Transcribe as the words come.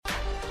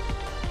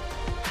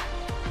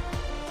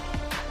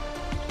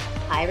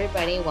Hi,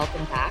 everybody.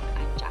 Welcome back.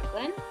 I'm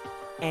Jacqueline.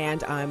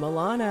 And I'm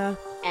Alana.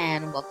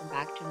 And welcome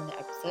back to another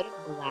episode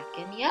of Black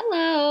and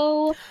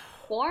Yellow,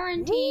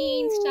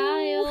 quarantine Woo!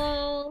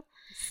 style.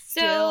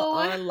 Still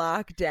on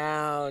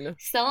lockdown.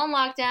 Still on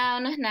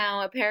lockdown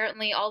now,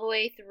 apparently all the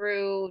way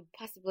through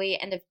possibly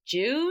end of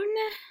June.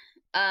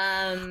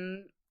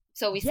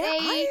 So we say...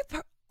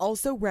 I've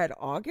also read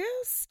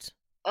August.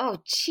 Oh,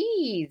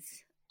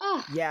 cheese.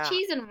 Oh, yeah.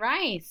 Cheese and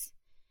rice.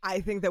 I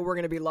think that we're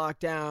going to be locked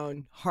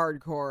down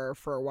hardcore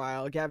for a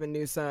while. Gavin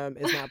Newsom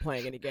is not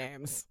playing any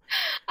games.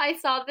 I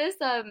saw this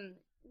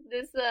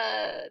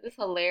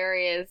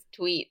hilarious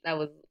tweet that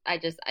was I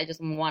just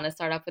want to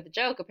start off with a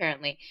joke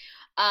apparently.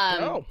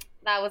 That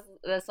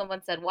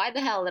someone said, "Why the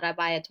hell did I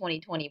buy a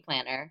 2020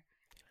 planner?"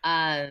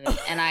 And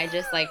I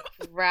just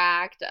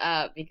cracked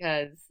up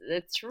because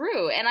it's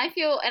true. And I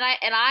feel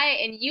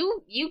and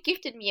you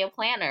gifted me a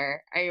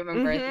planner. I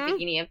remember at the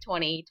beginning of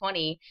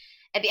 2020.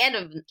 At the end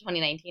of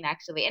 2019,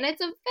 actually. And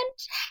it's a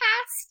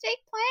fantastic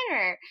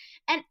planner.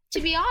 And to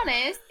be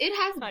honest, it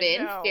has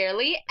been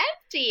fairly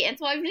empty. And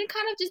so I've been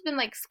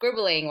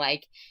scribbling,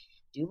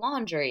 do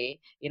laundry,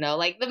 the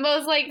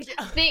most, things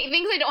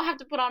I don't have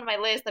to put on my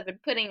list. I've been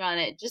putting on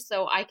it just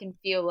so I can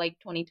feel like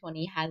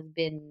 2020 has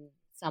been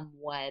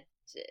somewhat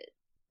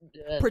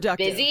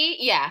productive. Busy.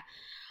 Yeah.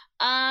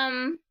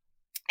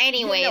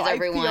 Anyways,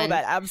 everyone. I feel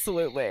that,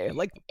 absolutely.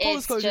 Full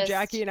disclosure,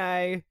 Jackie and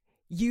I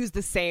use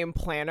the same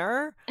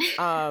planner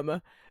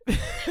because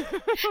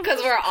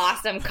we're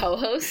awesome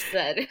co-hosts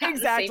that have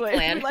exactly the same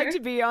planner. We like to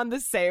be on the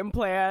same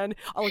plan,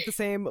 on the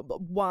same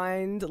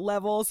wind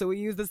level, so we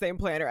use the same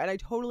planner. And I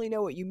totally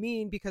know what you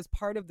mean, because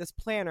part of this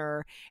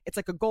planner, it's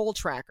like a goal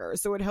tracker,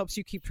 so it helps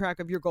you keep track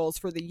of your goals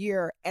for the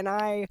year. And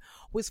I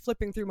was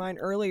flipping through mine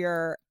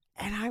earlier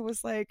and I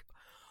was like,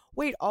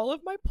 wait, all of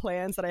my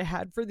plans that I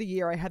had for the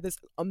year, I had this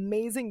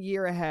amazing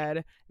year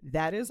ahead,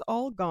 that is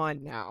all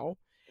gone now.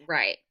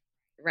 Right.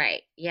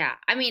 Yeah.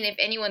 I mean, if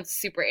anyone's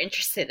super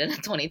interested in a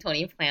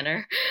 2020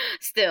 planner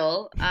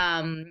still,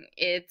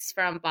 it's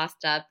from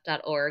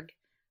bossedup.org.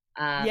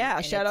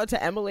 Shout out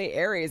to Emily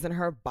Aries and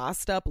her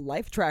Bossed Up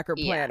Life Tracker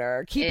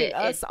planner, keeping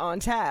us on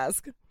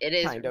task. It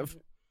is kind of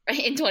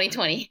in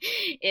 2020.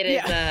 It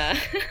is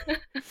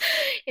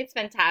it's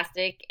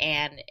fantastic.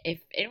 And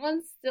if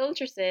anyone's still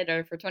interested,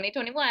 or for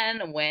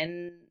 2021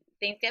 when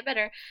things get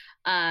better,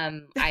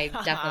 I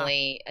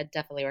definitely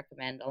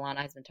recommend. Alana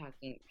has been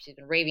she's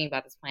been raving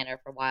about this planner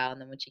for a while, and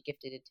then when she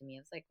gifted it to me,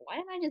 I was like, why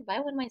didn't I just buy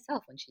one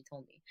myself when she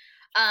told me?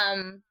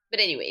 But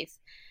anyways,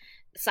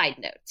 side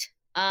note.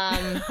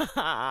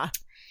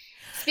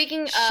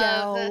 Speaking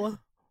of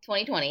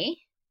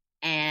 2020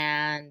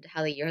 and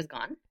how the year has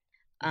gone.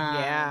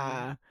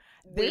 Go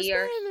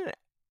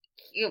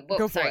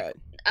for it.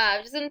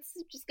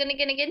 Just gonna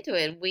get into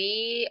it.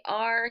 We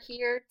are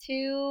here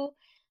to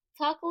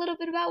talk a little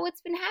bit about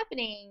what's been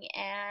happening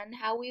and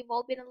how we've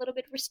all been a little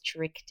bit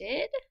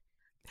restricted.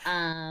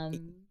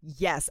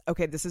 Yes.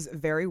 Okay, this is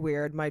very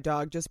weird. My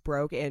dog just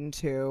broke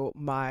into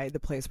the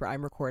place where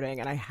I'm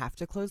recording, and I have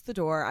to close the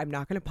door. I'm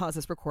not going to pause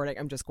this recording.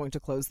 I'm just going to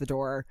close the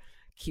door,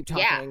 keep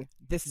talking. Yeah.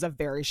 This is a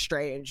very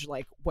strange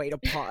way to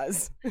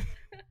pause.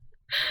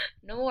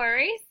 No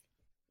worries.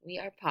 We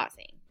are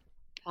pausing.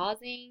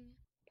 Okay,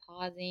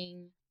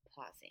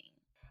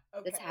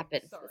 this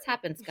happens. Sorry. This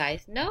happens,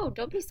 guys. No,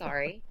 don't be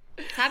sorry.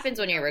 It happens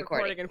when you're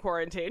recording in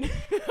quarantine.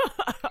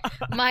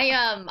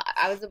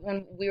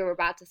 When we were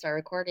about to start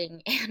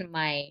recording, and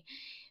my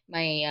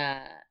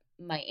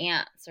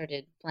aunt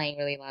started playing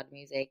really loud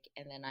music,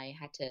 and then I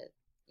had to,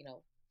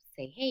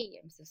 say, "Hey,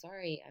 I'm so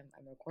sorry,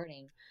 I'm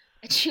recording."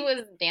 And she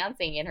was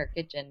dancing in her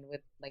kitchen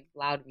with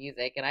loud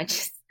music, and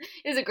it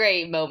was a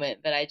great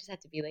moment, but I just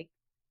had to be like,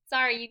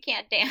 sorry, you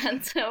can't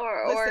dance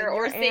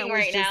or sing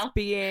right now. Just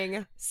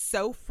being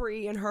so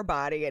free in her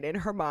body and in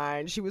her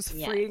mind. She was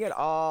freeing it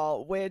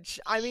all, which,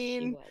 I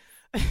mean,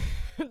 that's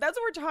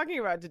what we're talking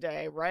about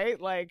today, right?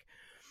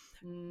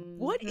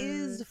 What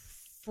is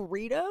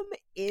freedom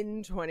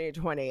in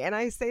 2020? And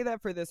I say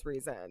that for this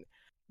reason.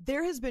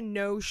 There has been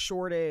no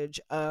shortage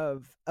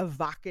of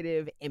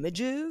evocative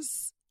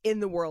images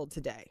in the world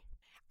today.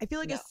 I feel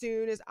like as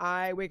soon as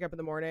I wake up in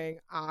the morning,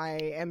 I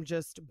am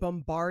just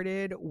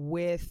bombarded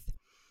with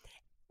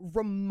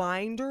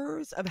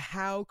reminders of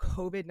how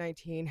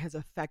COVID-19 has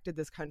affected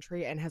this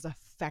country and has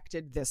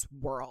affected this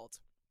world.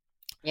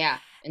 Yeah,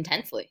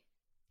 intensely.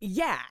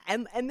 Yeah,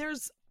 and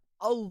there's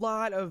a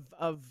lot of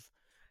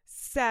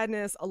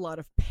sadness, a lot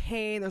of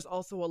pain. There's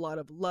also a lot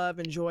of love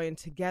and joy and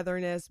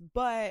togetherness.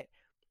 But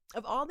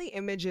of all the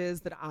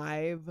images that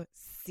I've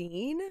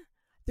seen,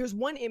 there's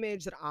one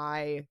image that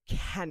I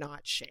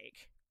cannot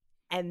shake.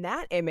 And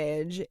that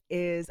image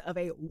is of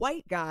a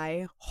white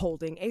guy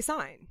holding a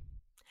sign.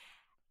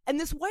 And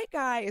this white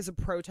guy is a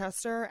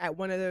protester at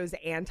one of those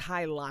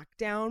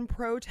anti-lockdown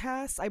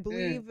protests. I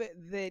believe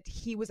that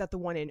he was at the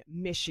one in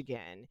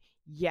Michigan.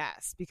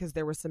 Yes, because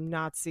there was some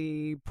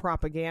Nazi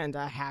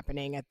propaganda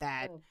happening at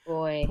that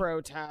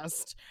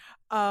protest.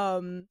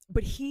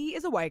 But he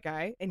is a white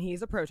guy and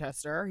he's a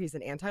protester. He's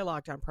an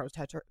anti-lockdown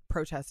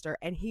protester,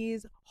 and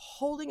he's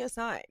holding a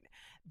sign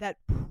that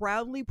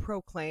proudly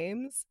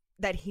proclaims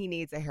that he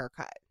needs a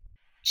haircut.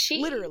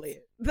 Jeez. Literally,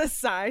 the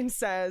sign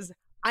says,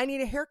 "I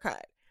need a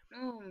haircut."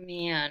 Oh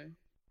man.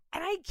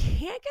 And I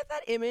can't get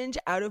that image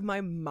out of my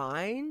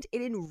mind.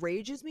 It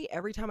enrages me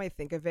every time I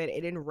think of it.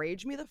 It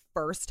enraged me the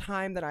first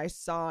time that I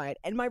saw it.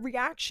 And my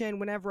reaction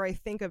whenever I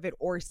think of it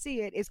or see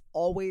it is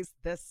always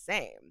the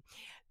same.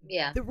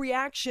 Yeah. The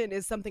reaction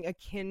is something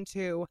akin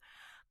to,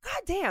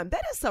 God damn,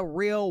 that is a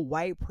real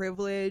white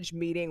privilege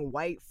meeting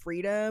white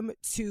freedom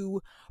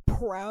to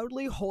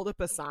proudly hold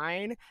up a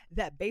sign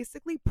that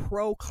basically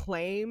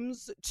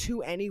proclaims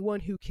to anyone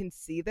who can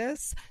see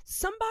this,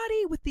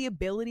 somebody with the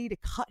ability to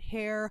cut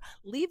hair,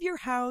 leave your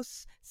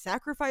house,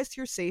 sacrifice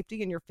your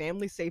safety and your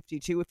family's safety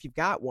too if you've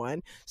got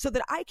one, so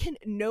that I can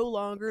no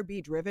longer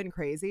be driven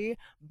crazy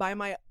by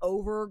my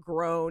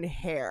overgrown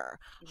hair.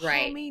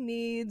 Right. Homie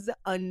needs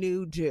a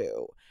new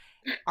do.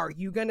 Are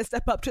you going to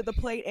step up to the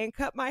plate and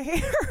cut my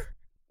hair?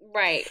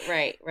 Right.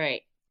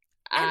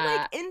 And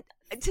like in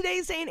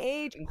today's day and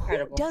age,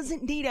 incredible. Who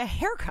doesn't need a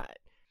haircut?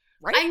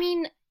 Right? I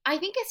mean, I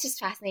think it's just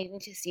fascinating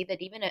to see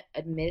that even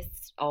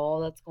amidst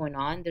all that's going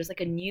on, there's like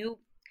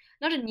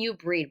not a new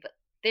breed, but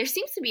there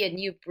seems to be a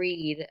new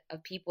breed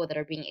of people that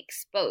are being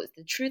exposed.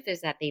 The truth is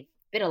that they've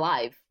been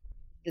alive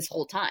this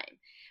whole time.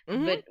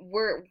 Mm-hmm. But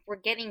we're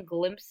getting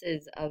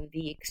glimpses of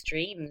the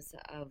extremes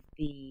of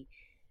the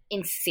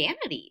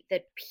insanity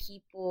that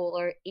people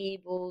are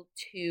able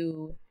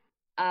to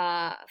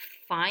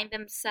find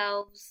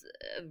themselves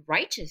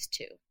righteous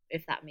to,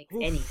 if that makes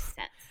any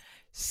sense.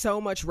 So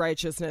much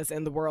righteousness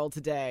in the world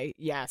today.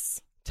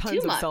 Yes.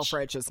 Tons of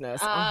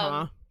self-righteousness.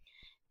 And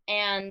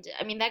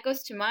I mean, that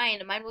goes to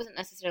mine. Mine wasn't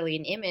necessarily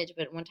an image,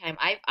 but one time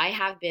I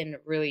have been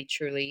really,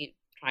 truly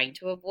trying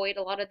to avoid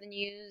a lot of the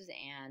news,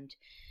 and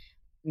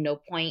no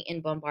point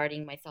in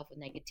bombarding myself with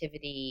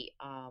negativity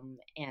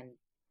and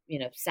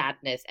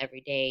sadness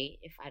every day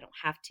if I don't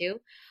have to.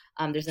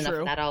 There's enough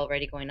of that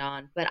already going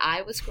on. But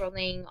I was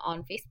scrolling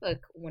on Facebook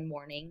one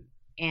morning,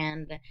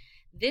 and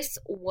this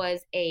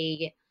was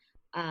a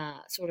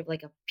sort of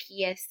like a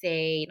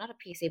PSA, not a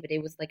PSA, but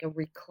it was like a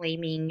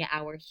reclaiming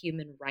our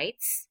human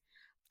rights.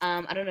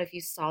 I don't know if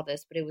you saw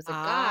this, but it was a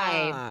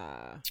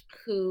guy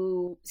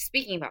who,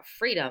 speaking about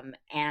freedom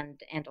and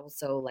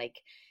also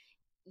like,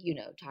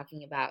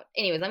 talking about,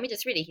 anyways, let me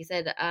just read it. He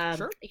said,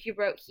 if you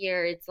wrote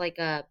here, it's like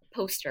a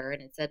poster,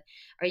 and it said,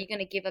 are you going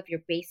to give up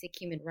your basic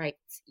human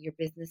rights, your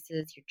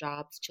businesses, your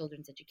jobs,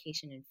 children's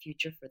education, and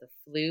future for the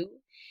flu?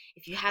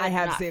 If you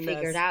haven't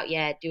figured out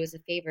yet, do us a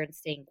favor and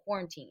stay in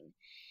quarantine.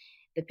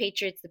 The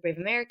Patriots, the brave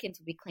Americans,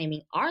 will be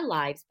claiming our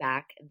lives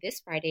back this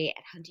Friday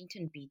at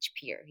Huntington Beach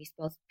Pier. He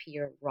spells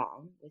pier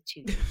wrong with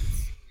 2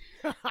 D's.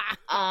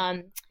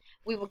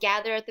 We will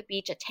gather at the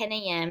beach at 10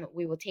 a.m.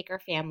 We will take our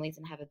families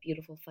and have a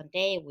beautiful, fun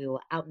day. We will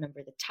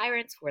outnumber the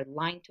tyrants who are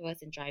lying to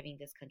us and driving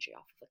this country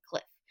off of a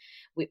cliff.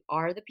 We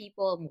are the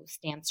people, and we will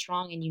stand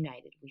strong and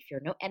united. We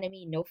fear no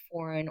enemy, no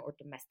foreign or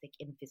domestic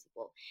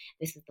invisible.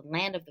 This is the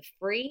land of the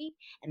free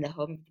and the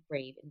home of the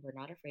brave, and we're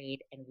not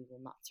afraid, and we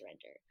will not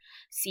surrender.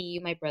 See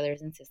you, my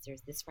brothers and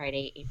sisters, this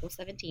Friday, April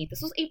 17th.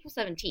 This was April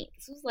 17th.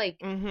 This was like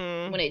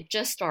when it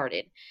just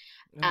started.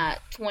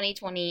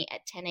 2020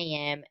 at 10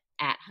 a.m.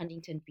 at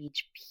Huntington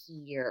Beach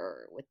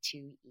Pier with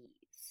 2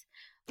 E's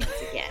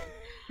once again.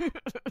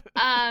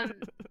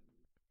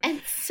 And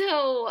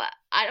so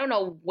I don't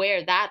know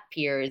where that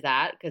pier is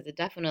at, because it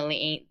definitely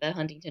ain't the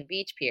Huntington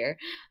Beach Pier.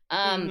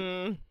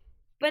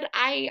 But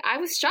I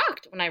was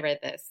shocked when I read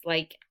this.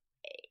 Like,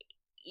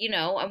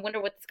 I wonder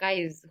what this guy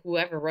is,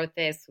 whoever wrote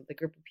this, the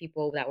group of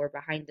people that were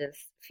behind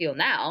this feel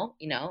now,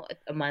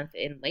 a month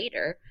in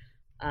later,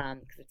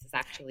 because it's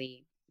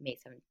actually May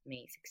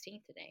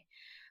 16th today.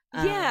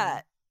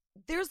 Yeah.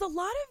 There's a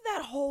lot of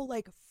that whole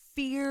like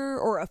fear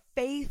or a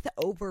faith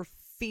over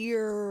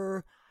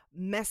fear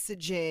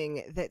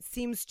messaging that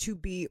seems to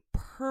be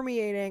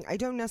permeating. I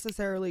don't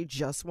necessarily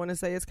just want to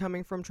say it's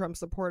coming from Trump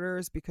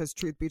supporters, because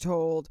truth be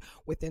told,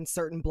 within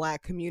certain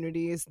Black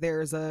communities,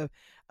 there's a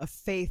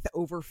faith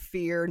over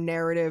fear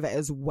narrative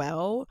as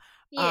well.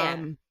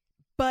 Yeah.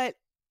 But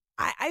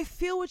I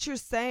feel what you're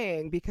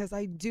saying, because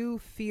I do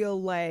feel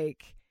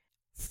like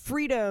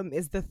freedom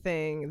is the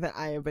thing that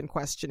I have been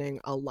questioning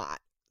a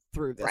lot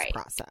through this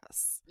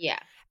process. Yeah.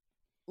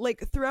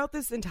 Like throughout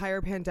this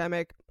entire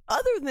pandemic,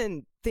 other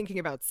than thinking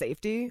about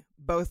safety,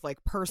 both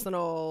like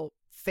personal,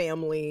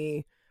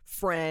 family,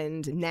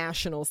 friend,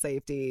 national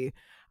safety,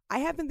 I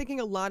have been thinking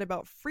a lot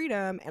about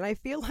freedom. And I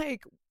feel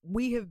like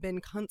we have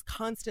been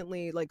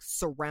constantly like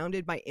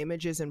surrounded by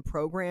images and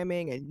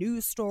programming and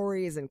news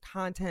stories and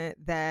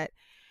content that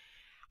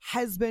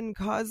has been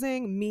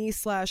causing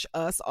me/us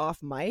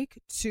off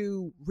mic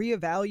to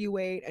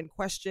reevaluate and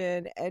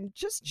question and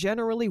just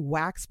generally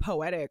wax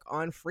poetic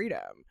on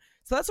freedom.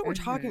 So that's what we're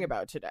talking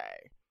about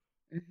today.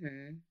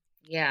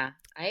 Yeah,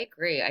 I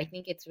agree. I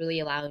think it's really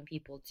allowing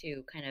people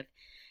to kind of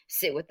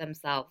sit with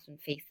themselves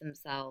and face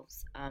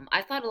themselves.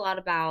 I've thought a lot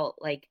about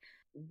like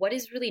what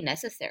is really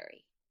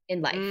necessary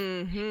in life.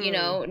 You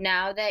know,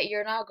 now that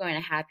you're not going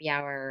to happy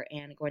hour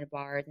and going to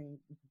bars and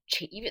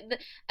we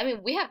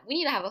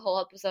need to have a whole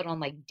episode on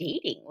like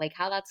dating, like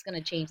how that's going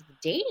to change the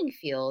dating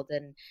field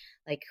and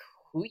like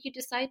who you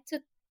decide to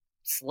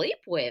sleep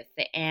with.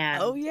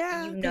 And oh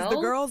yeah, because the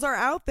girls are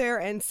out there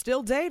and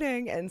still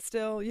dating and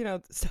still, you know,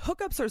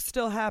 hookups are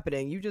still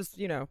happening. You just,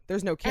 you know,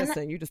 there's no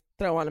kissing. You just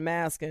throw on a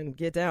mask and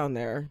get down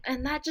there.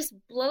 And that just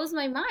blows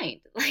my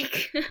mind.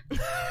 Like,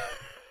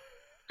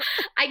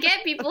 I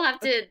get people have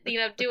to, you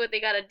know, do what they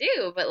gotta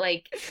do, but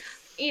like,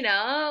 you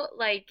know,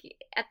 like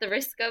at the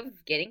risk of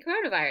getting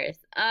coronavirus.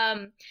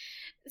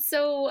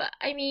 So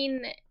I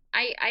mean,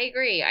 I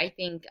agree. I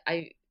think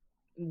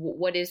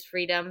what is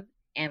freedom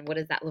and what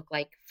does that look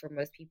like for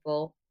most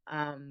people?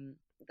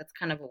 That's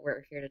kind of what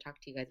we're here to talk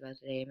to you guys about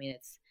today. I mean,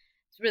 it's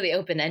really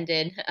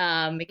open-ended.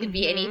 It could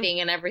be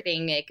anything and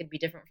everything. It could be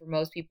different for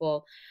most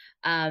people.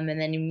 And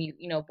then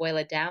you know, boil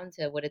it down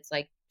to what it's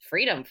like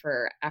freedom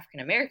for African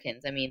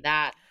Americans. I mean,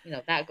 that, you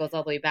know, that goes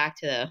all the way back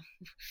to the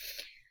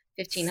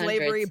 1500s.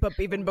 Slavery, but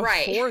even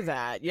before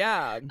that,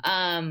 yeah.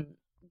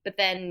 But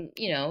then,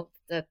 you know,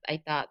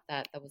 I thought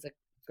that was a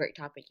great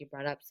topic you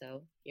brought up.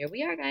 So here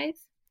we are, guys.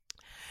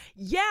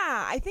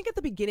 Yeah, I think at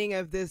the beginning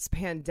of this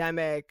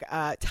pandemic,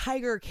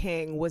 Tiger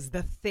King was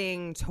the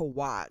thing to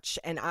watch.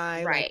 And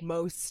I, like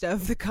most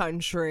of the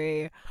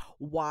country,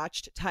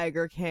 watched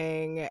Tiger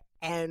King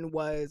and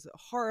was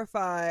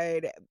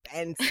horrified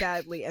and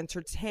sadly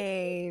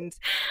entertained.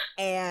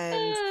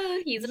 And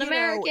he's an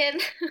American.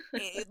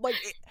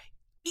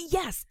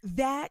 Yes,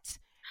 that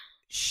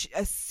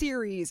a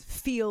series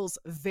feels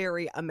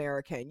very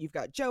American. You've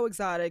got Joe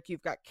Exotic,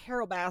 you've got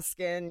Carol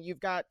Baskin,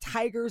 you've got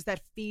tigers that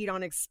feed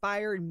on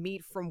expired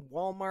meat from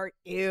Walmart.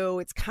 Ew,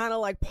 it's kind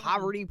of like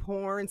poverty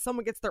porn.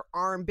 Someone gets their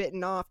arm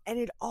bitten off,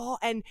 and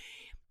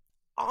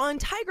on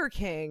Tiger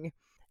King,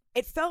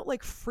 it felt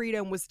like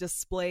freedom was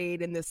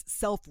displayed in this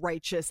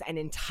self-righteous and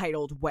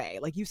entitled way.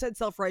 Like you said,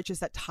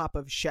 self-righteous at top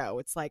of show.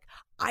 It's like,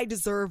 I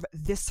deserve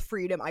this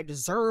freedom. I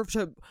deserve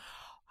to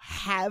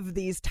have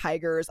these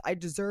tigers. I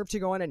deserve to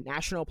go on a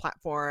national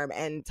platform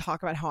and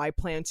talk about how I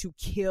plan to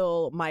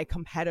kill my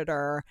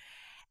competitor.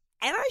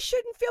 And I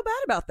shouldn't feel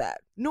bad about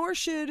that. Nor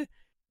should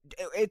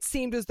it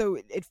seemed as though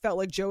it felt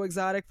like Joe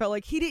Exotic felt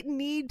like he didn't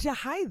need to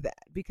hide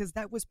that because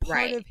that was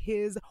part of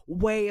his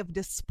way of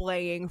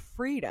displaying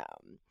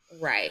freedom.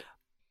 Right.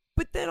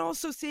 But then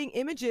also seeing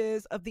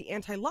images of the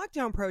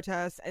anti-lockdown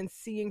protests and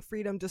seeing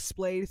freedom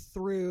displayed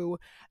through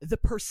the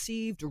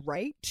perceived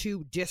right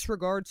to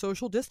disregard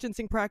social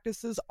distancing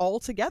practices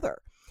altogether.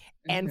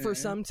 And for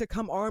some to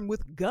come armed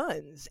with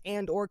guns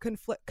and or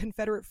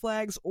Confederate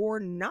flags or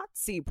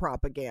Nazi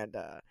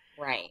propaganda.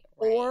 Right.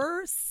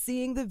 Or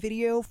seeing the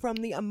video from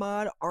the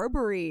Ahmaud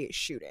Arbery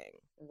shooting.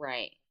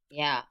 Right.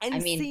 Yeah.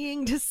 And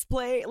seeing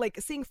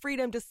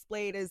freedom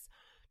displayed as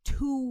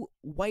two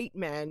white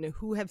men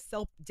who have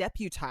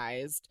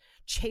self-deputized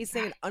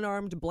chasing an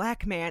unarmed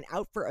black man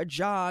out for a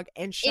jog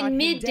and shot him in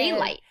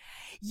mid-daylight.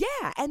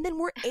 Yeah, and then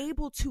we're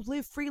able to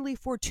live freely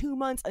for 2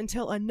 months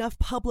until enough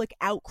public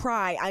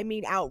outcry,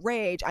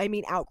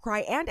 outcry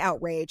and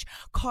outrage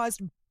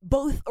caused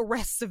both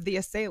arrests of the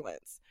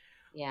assailants.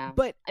 Yeah.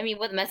 But I mean,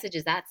 what message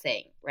is that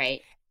saying, right?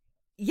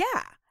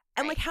 Yeah.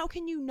 And like, how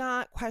can you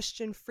not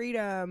question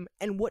freedom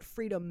and what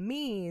freedom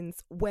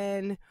means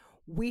when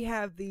we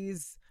have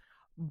these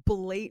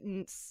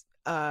blatant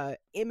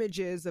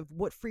images of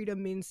what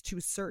freedom means to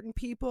certain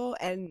people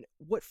and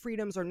what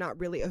freedoms are not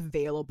really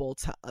available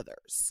to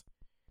others?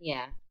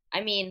 Yeah.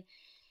 I mean,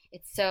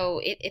 it's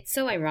so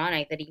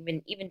ironic that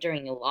even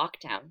during a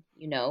lockdown,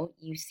 you know,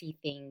 you see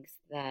things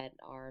that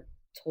are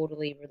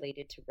totally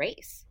related to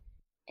race.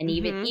 And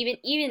even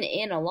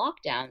in a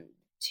lockdown,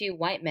 two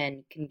white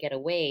men can get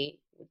away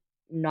with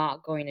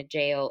not going to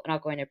jail,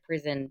 not going to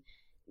prison,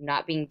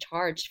 not being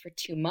charged for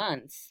 2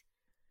 months,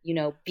 you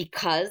know,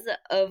 because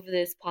of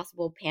this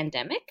possible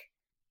pandemic.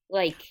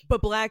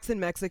 But blacks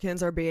and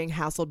Mexicans are being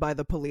hassled by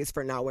the police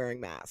for not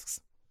wearing masks.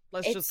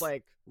 Let's just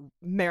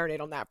marinate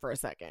on that for a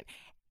second.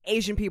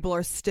 Asian people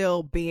are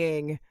still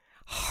being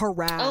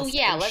harassed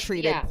and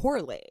treated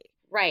poorly.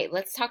 Right.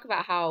 Let's talk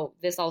about how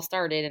this all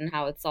started and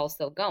how it's all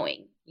still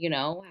going. You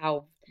know,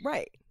 how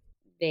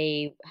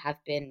they have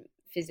been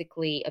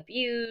physically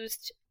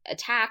abused,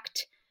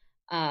 attacked,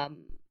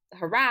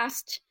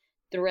 harassed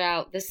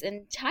throughout this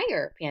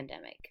entire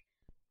pandemic.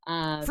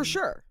 For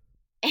sure.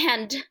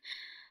 And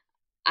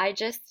I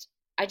just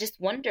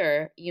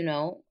wonder, you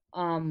know,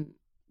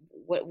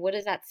 what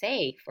does that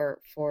say for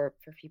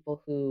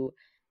people who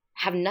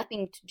have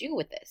nothing to do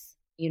with this,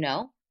 you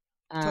know?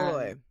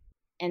 Totally.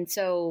 And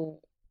so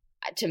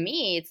to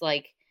me, it's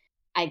like,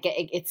 I get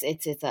it's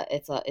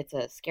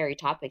a scary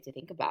topic to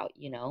think about,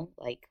 you know,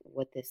 like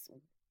what this,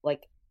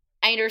 like,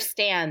 I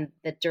understand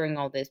that during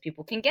all this,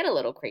 people can get a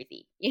little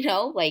crazy, you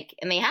know, like,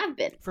 and they have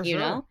been, you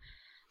know?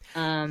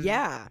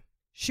 Yeah.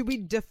 Should we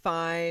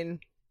define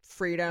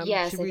freedom?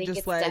 Yes, Should I we think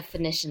just it's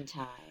definition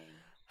time.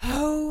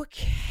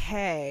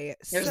 Okay.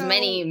 There's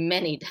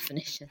many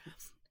definitions.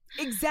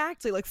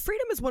 Exactly. Like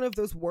freedom is one of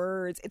those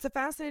words. It's a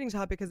fascinating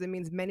topic because it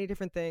means many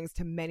different things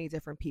to many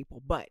different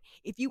people. But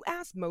if you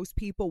ask most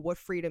people what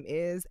freedom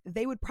is,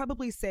 they would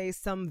probably say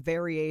some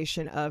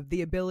variation of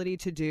the ability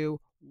to do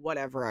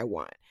whatever I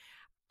want.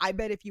 I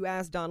bet if you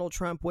ask Donald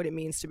Trump what it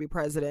means to be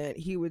president,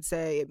 he would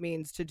say it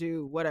means to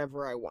do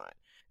whatever I want.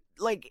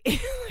 Like,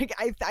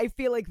 I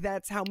feel like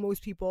that's how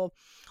most people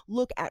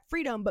look at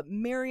freedom, but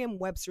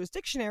Merriam-Webster's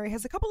dictionary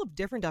has a couple of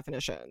different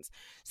definitions.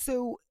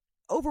 So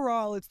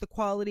overall, it's the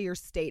quality or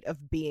state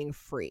of being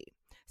free,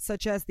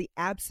 such as the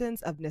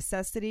absence of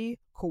necessity,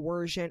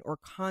 coercion, or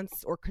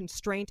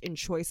constraint in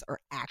choice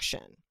or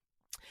action.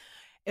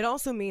 It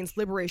also means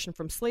liberation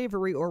from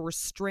slavery or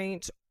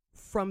restraint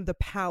from the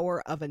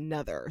power of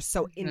another.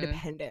 So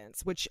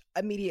independence, which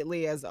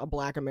immediately as a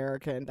Black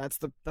American, that's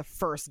the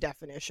first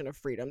definition of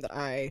freedom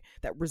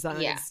that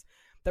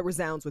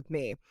resounds with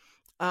me.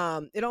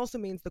 It also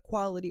means the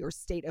quality or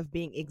state of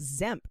being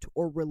exempt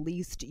or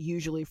released,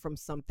 usually from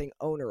something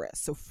onerous.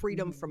 So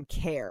freedom from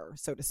care,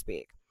 so to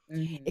speak.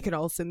 It could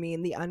also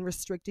mean the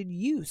unrestricted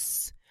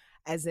use,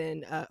 as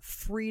in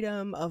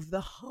freedom of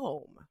the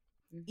home.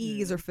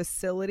 Ease or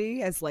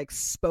facility, as like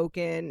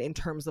spoken in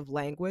terms of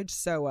language.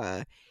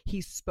 So he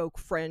spoke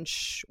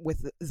French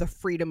with the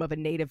freedom of a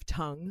native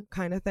tongue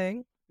kind of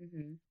thing.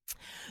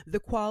 The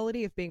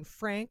quality of being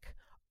frank,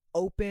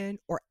 open,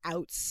 or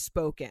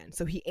outspoken.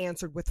 So he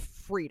answered with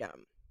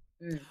freedom.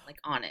 Like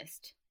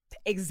honest.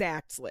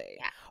 Exactly.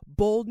 Yeah.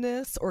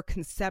 Boldness or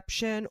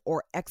conception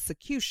or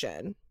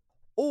execution,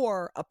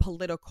 or a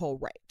political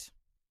right.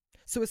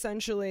 So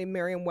essentially,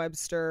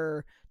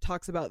 Merriam-Webster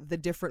talks about the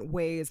different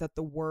ways that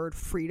the word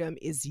freedom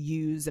is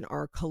used in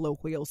our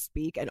colloquial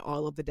speak and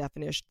all of the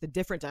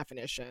different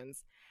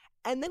definitions.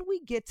 And then we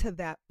get to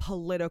that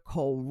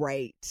political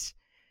right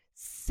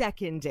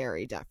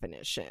secondary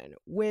definition,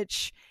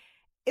 which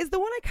is the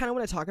one I kind of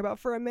want to talk about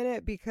for a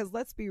minute, because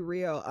let's be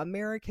real,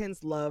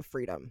 Americans love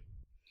freedom.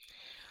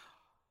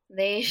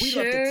 We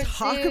love to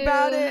talk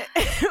about it.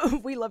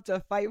 We love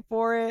to fight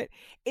for it.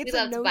 We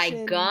love to buy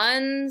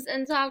guns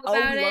and talk about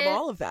it. Oh, we love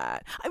all of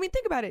that. I mean,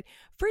 think about it.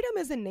 Freedom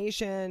is a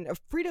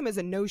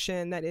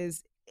notion that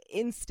is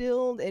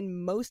instilled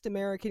in most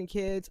American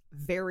kids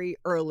very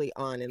early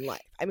on in life.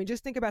 I mean,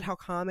 just think about how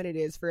common it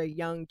is for a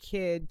young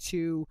kid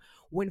to,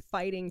 when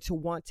fighting to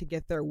want to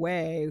get their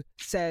way,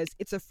 says,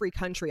 it's a free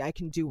country, I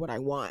can do what I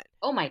want.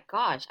 Oh my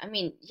gosh. I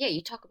mean, yeah,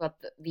 you talk about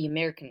the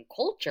American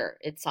culture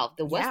itself,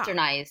 the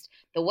westernized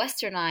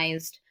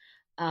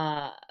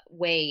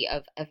way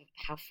of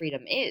how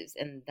freedom is,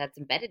 and that's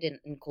embedded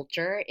in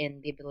culture,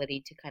 in the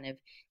ability to kind of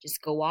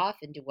just go off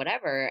and do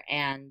whatever.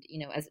 And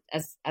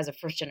as a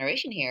first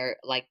generation here,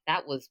 like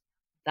that was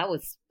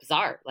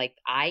bizarre. Like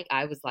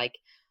I was like,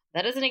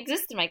 that doesn't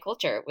exist in my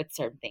culture with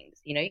certain things.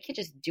 You can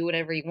just do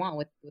whatever you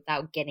want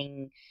without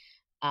getting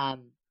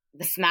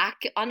the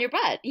smack on your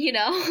butt,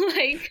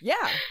 like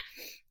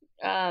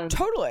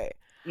totally.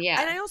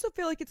 Yeah. And I also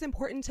feel like it's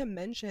important to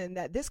mention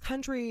that this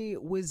country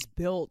was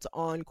built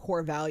on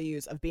core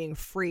values of being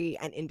free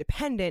and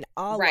independent,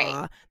 a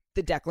la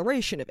the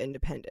Declaration of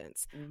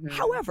Independence.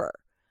 However,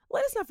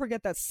 let us not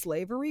forget that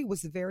slavery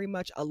was very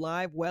much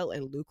alive, well,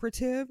 and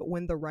lucrative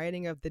when the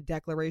writing of the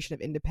Declaration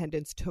of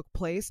Independence took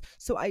place.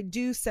 So I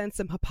do sense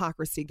some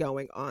hypocrisy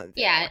going on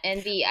there. Yeah, and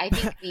I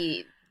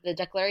think the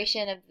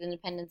Declaration of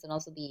Independence and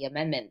also the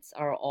amendments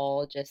are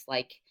all just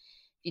like,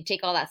 if you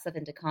take all that stuff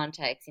into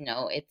context,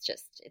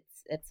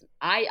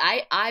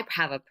 I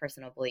have a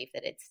personal belief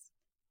that it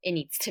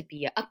needs to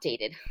be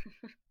updated.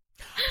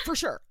 For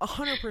sure,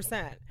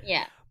 100%.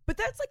 Yeah. But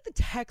that's like the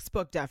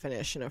textbook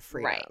definition of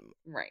freedom.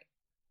 Right.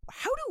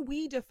 How do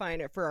we define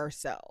it for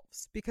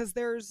ourselves? Because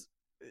there's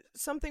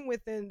something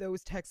within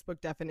those textbook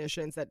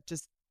definitions that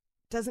just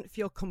doesn't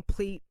feel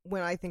complete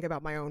when I think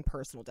about my own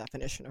personal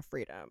definition of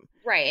freedom.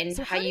 Right, and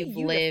so how you've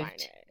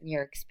lived,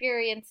 your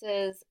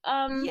experiences.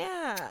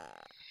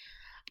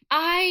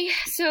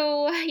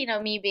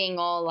 Me being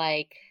all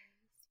like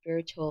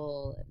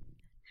spiritual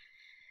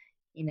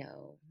and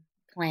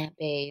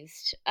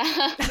plant-based.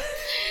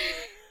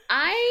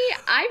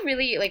 I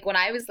really like, when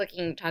I was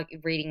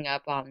reading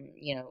up on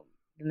the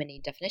many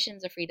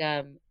definitions of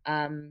freedom.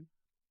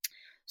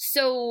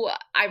 So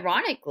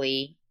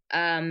ironically,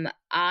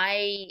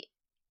 I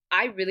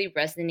really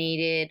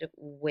resonated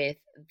with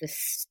the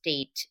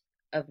state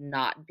of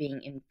not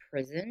being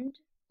imprisoned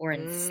or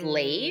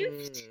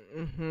enslaved,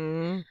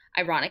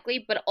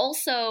 ironically, but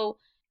also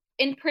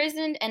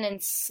imprisoned and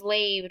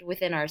enslaved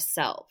within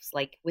ourselves,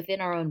 like within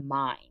our own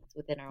minds,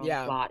 within our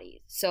own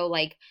bodies. So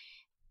like,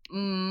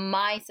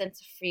 my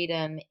sense of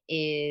freedom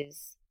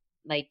is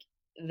like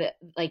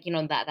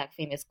that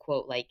famous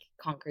quote, like,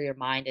 conquer your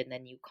mind and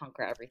then you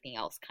conquer everything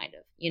else, kind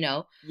of,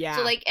 Yeah.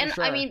 So like, and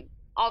sure. I mean,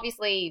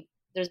 obviously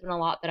there's been a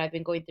lot that I've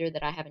been going through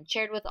that I haven't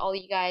shared with all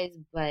you guys,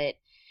 but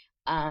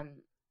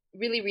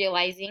really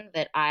realizing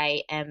that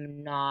I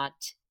am not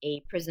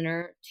a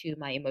prisoner to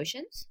my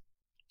emotions,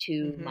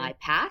 to my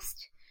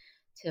past,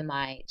 to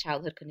my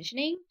childhood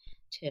conditioning,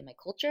 to my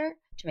culture,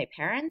 to my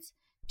parents,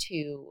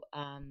 to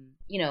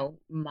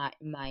my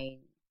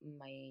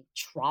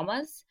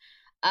traumas.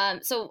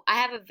 So I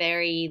have a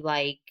very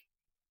like,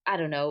 I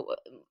don't know,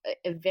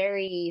 a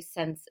very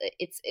sense.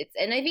 It's,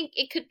 and I think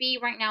it could be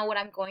right now what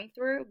I'm going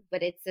through,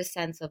 but it's the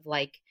sense of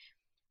like,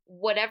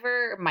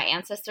 whatever my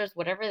ancestors,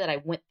 whatever that I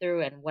went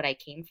through and what I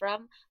came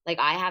from, like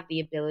I have the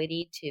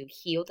ability to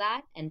heal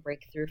that and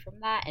break through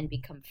from that and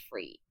become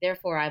free.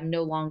 Therefore, I'm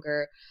no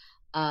longer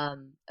a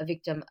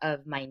victim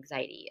of my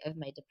anxiety, of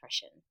my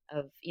depression,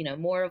 of, you know,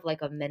 more of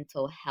like a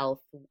mental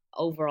health,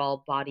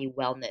 overall body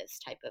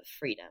wellness type of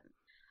freedom.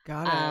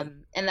 Got it.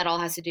 And that all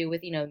has to do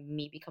with, you know,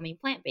 me becoming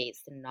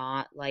plant-based and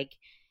not like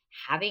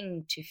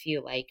having to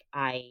feel like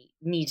I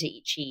need to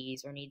eat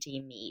cheese or need to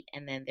eat meat,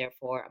 and then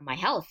therefore my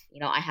health, you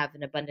know, I have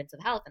an abundance of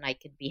health and I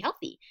could be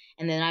healthy,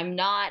 and then I'm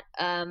not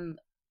a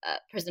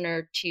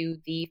prisoner to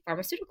the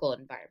pharmaceutical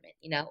environment,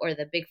 you know, or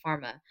the big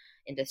pharma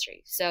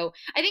industry. So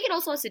I think it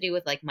also has to do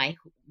with like my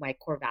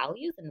core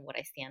values and what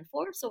I stand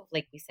for. So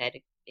like we said,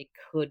 it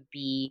could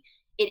be,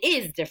 it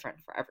is different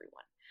for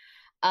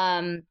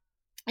everyone.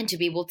 And to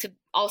be able to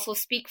also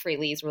speak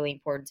freely is really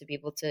important. To be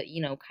able to,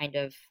 you know, kind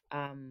of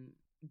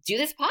do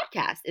this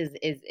podcast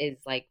is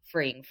like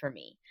freeing for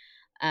me.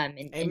 And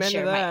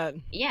share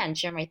and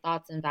share my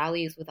thoughts and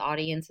values with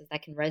audiences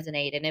that can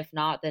resonate. And if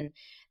not, then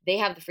they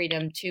have the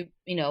freedom to,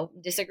 you know,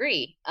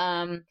 disagree.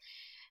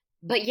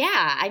 But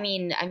yeah, I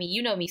mean,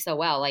 you know me so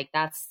well. Like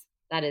that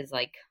is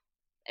like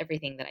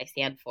everything that I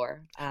stand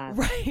for.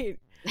 Right.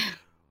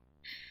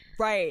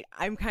 Right.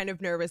 I'm kind of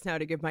nervous now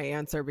to give my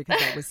answer because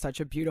that was such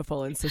a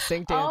beautiful and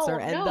succinct answer.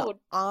 And the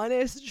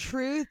honest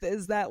truth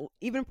is that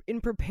even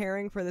in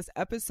preparing for this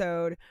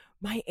episode,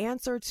 my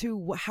answer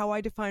to how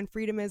I define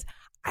freedom is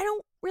I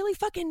don't really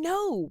fucking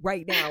know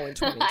right now in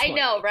 2020. I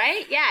know,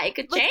 right? Yeah, it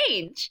could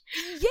change.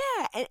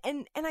 Yeah,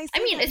 and I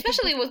mean,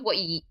 especially with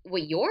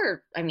what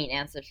your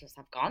ancestors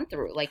have gone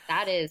through. Like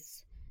that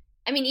is,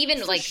 I mean,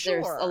 even like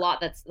there's a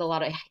lot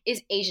of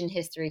is Asian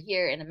history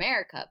here in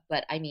America,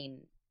 but I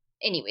mean,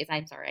 anyways,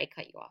 I'm sorry I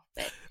cut you off.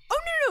 But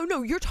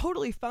no, you're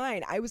totally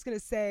fine. I was going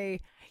to say,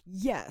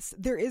 yes,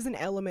 there is an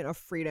element of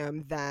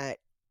freedom that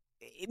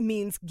it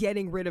means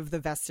getting rid of the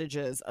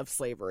vestiges of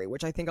slavery,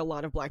 which I think a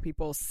lot of Black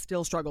people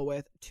still struggle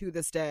with to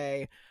this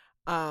day.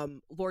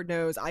 Lord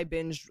knows I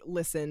binge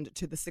listened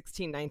to the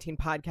 1619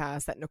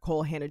 podcast that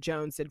Nicole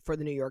Hannah-Jones did for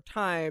the New York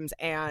Times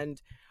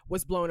and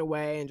was blown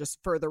away and just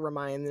further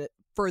reminded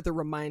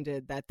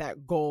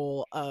that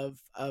goal of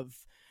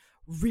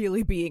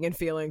really being and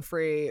feeling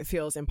free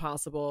feels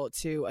impossible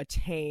to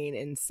attain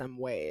in some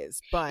ways.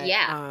 But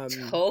yeah,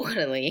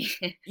 totally.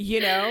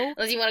 You know,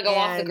 unless you want to go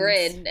off the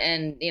grid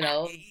and, you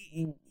know,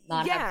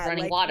 not have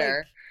running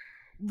water.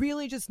 Like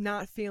really just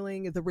not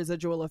feeling the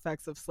residual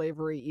effects of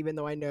slavery, even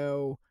though I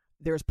know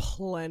there's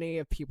plenty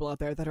of people out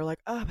there that are like,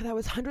 oh, but that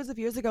was hundreds of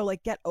years ago.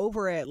 Like, get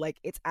over it. Like,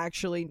 it's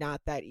actually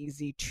not that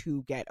easy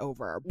to get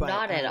over. But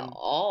not at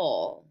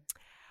all.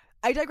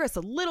 I digress a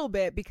little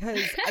bit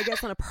because I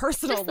guess on a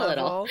personal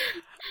level,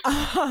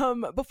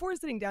 before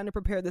sitting down to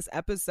prepare this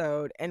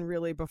episode and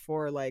really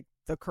before like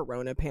the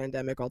corona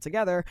pandemic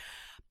altogether,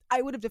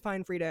 I would have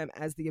defined freedom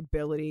as the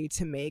ability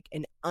to make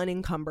an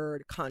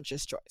unencumbered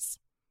conscious choice.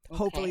 Okay.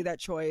 Hopefully that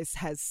choice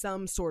has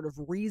some sort of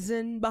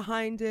reason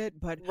behind it,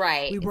 but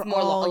right. We were more,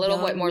 all a little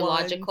bit more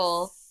once.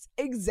 Logical.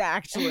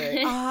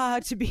 Exactly.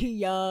 To be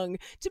young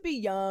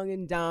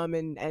and dumb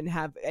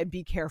and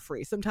be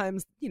carefree.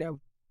 Sometimes, you know,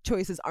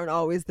 choices aren't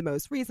always the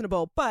most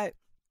reasonable, but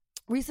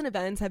recent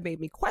events have made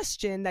me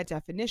question that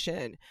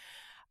definition,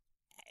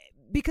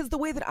 because the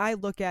way that I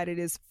look at it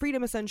is if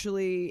freedom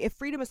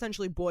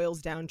essentially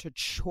boils down to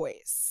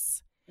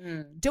choice,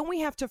 don't we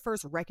have to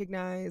first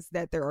recognize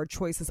that there are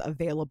choices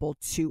available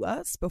to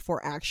us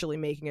before actually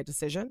making a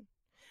decision?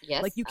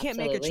 Yes, like you can't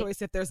make a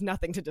choice if there's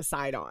nothing to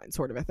decide on,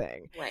 sort of a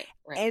thing. Right.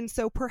 And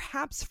so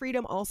perhaps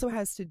freedom also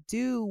has to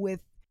do with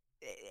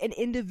an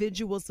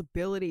individual's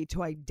ability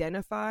to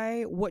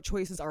identify what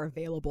choices are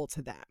available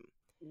to them.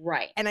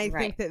 Right. And I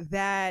think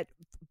that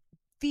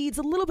feeds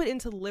a little bit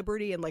into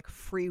liberty and like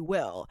free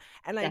will.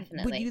 And Definitely.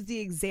 I would use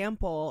the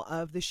example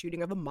of the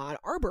shooting of Ahmaud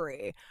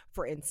Arbery,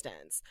 for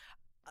instance.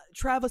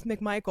 Travis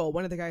McMichael,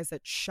 one of the guys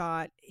that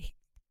shot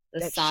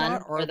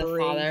Arbery, or the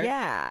father.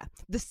 Yeah,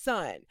 the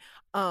son.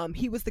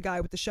 He was the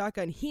guy with the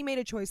shotgun. He made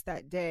a choice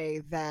that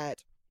day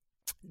that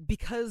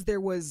because there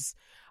was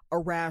a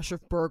rash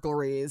of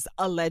burglaries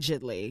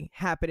allegedly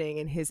happening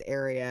in his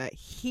area,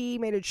 he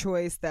made a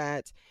choice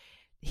that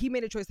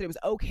it was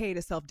okay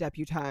to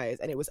self-deputize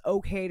and it was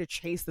okay to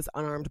chase this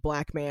unarmed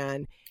Black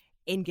man,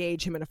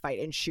 engage him in a fight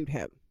and shoot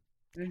him.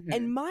 Mm-hmm.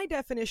 And my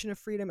definition of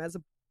freedom as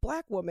a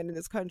Black woman in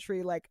this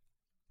country, like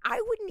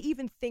I wouldn't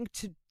even think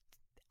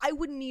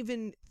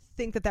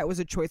that was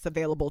a choice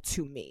available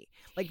to me.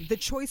 Like the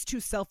choice to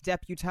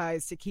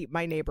self-deputize to keep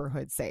my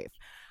neighborhood safe.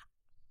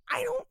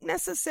 I don't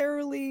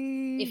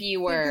necessarily. If you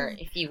were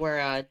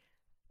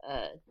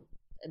a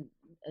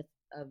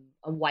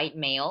white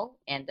male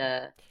and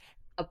a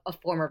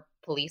former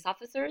police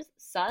officer's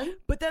son.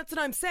 But that's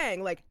what I'm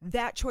saying. Like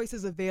that choice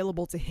is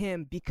available to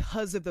him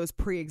because of those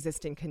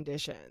pre-existing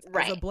conditions.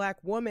 Right. As a Black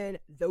woman,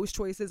 those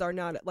choices are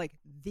not, like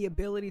the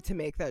ability to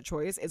make that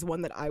choice is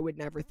one that I would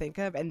never think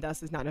of, and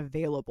thus is not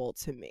available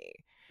to me.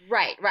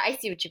 Right. I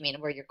see what you mean,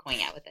 where you're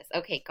going at with this.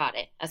 Okay, got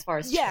it. As far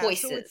as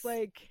choices. So it's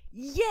like,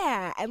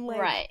 and like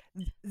right.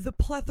 the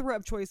plethora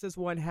of choices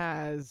one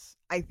has,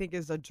 I think,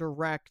 is a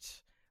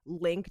direct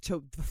link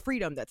to the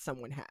freedom that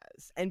someone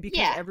has. And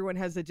because everyone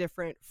has a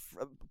different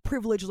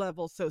privilege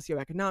level,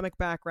 socioeconomic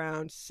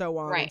background, so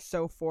on and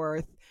so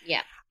forth.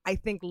 Yeah. I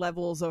think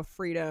levels of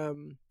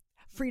freedom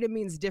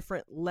means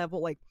different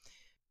level, like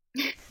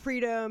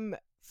freedom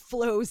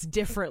flows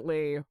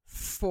differently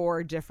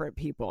for different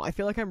people. I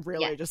feel like I'm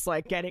really just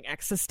like getting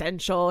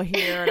existential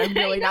here, and I'm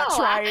really not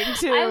trying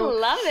to. I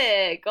love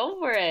it. Go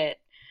for it.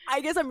 I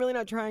guess I'm really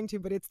not trying to,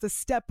 but it's the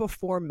step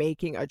before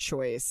making a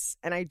choice,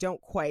 and I don't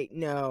quite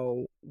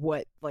know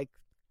what like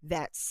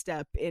that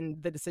step in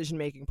the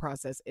decision-making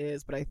process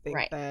is, but I think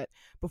that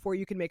before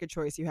you can make a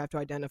choice, you have to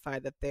identify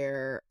that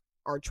there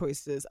are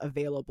choices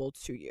available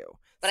to you.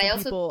 But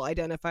some people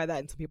identify that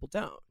and some people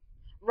don't.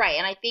 Right,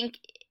 and I think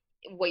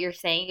what you're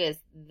saying is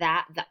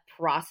that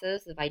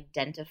process of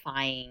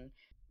identifying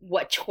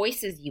what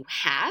choices you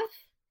have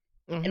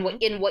and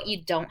what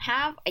you don't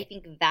have, I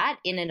think that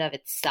in and of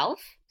itself,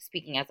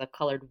 speaking as a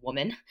colored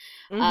woman,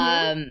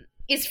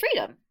 is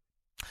freedom.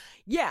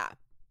 Yeah.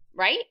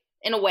 Right?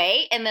 In a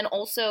way. And then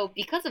also,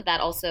 because of that,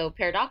 also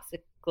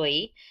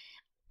paradoxically,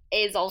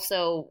 is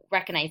also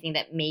recognizing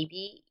that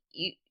maybe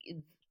you,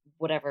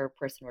 whatever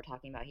person we're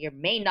talking about here,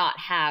 may not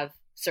have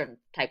certain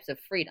types of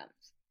freedoms.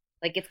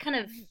 Like, it's kind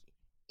of,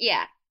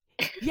 yeah,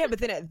 but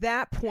then at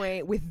that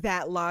point, with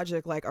that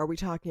logic, like, are we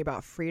talking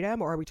about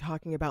freedom or are we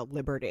talking about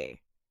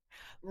liberty?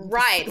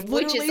 Right,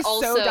 which is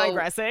also so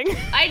digressing.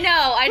 I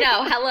know.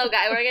 Hello,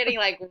 guys. We're getting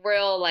like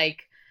real,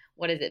 like,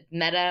 what is it,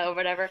 meta or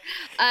whatever?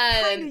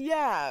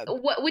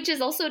 Which is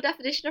also a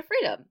definition of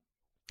freedom.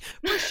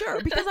 For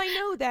sure, because I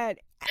know that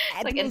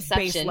at like the most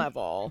base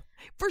level,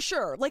 for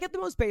sure, like at the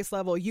most base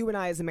level, you and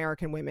I as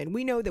American women,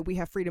 we know that we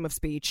have freedom of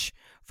speech,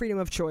 freedom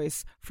of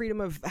choice, freedom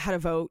of how to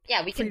vote,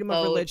 we freedom can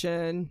vote. Of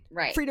religion,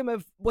 right, freedom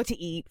of what to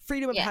eat,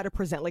 freedom of how to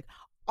present, like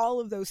all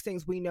of those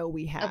things we know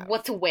we have. Of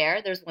what to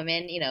wear. There's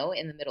women, you know,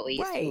 in the Middle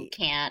East who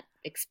can't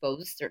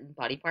expose certain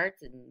body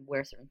parts and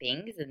wear certain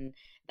things, and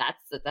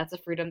that's a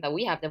freedom that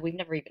we have that we've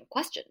never even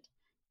questioned.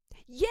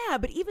 Yeah,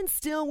 but even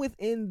still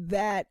within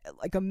that,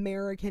 like,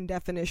 American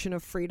definition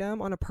of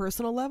freedom on a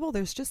personal level,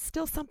 there's just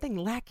still something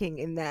lacking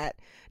in that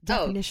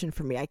definition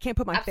for me. I can't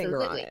put my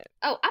finger on it.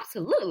 Oh,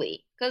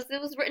 absolutely. Because it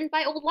was written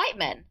by old white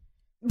men.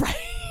 Right.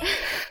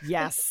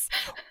 Yes,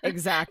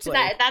 exactly.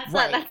 That's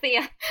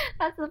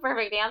the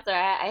perfect answer.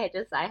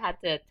 I had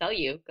to tell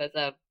you because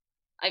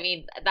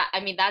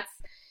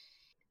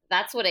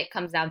that's what it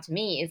comes down to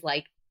me is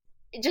like,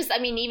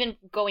 even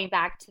going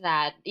back to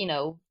that, you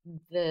know,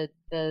 the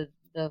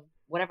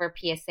whatever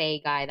PSA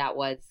guy that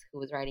was who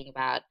was writing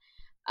about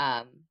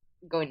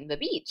going to the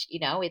beach, you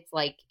know, it's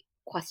like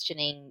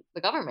questioning the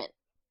government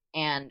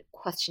and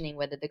questioning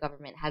whether the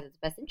government has its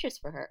best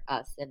interest for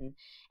us and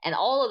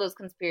all of those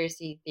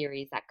conspiracy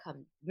theories that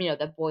come, you know,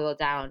 that boil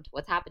down to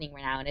what's happening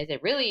right now. And is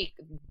it really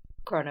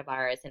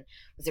coronavirus? And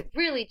was it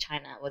really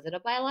China? Was it a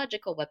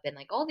biological weapon?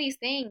 Like all these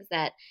things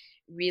that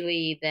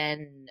really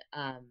then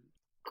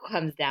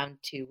comes down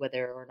to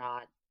whether or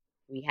not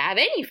we have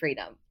any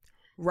freedom.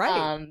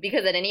 Right.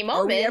 Because at any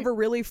moment, are we ever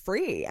really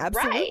free?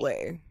 Absolutely.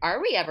 Right. Are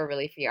we ever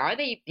really free? Are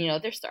they, you know,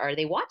 are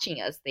they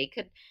watching us? They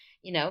could,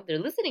 you know, they're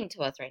listening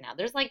to us right now.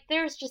 There's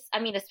just,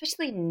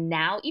 especially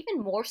now, even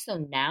more so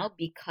now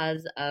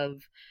because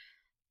of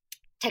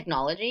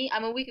technology. I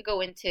mean, we could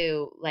go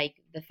into like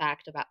the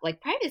fact about like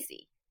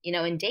privacy, you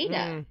know, and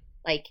data,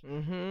 like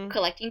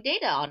collecting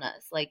data on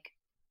us. Like,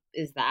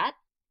 is that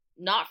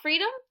not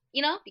freedom?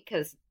 You know,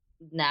 because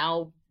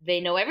now they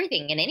know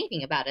everything and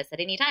anything about us at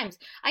any times.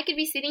 I could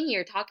be sitting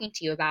here talking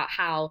to you about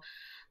how,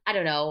 I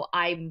don't know,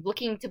 I'm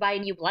looking to buy a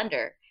new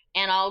blender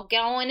and I'll go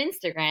on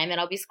Instagram and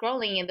I'll be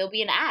scrolling and there'll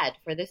be an ad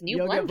for this new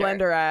blender. Get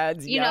blender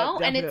ads, you know,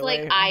 definitely. And it's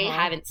like,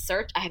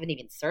 I haven't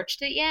even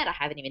searched it yet. I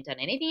haven't even done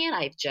anything yet.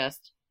 I've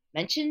just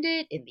mentioned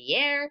it in the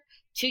air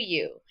to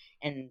you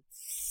and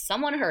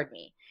someone heard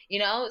me, you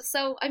know?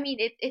 So, I mean,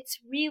 it's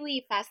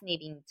really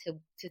fascinating to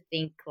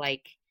think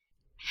like,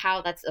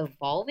 how that's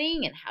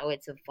evolving and how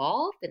it's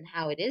evolved and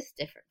how it is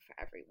different for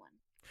everyone.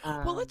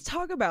 Well, let's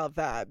talk about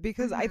that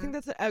because I think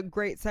that's a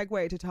great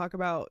segue to talk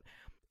about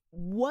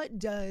what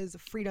does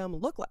freedom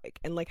look like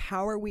and like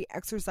how are we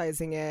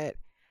exercising it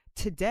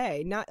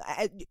today?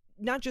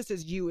 Not just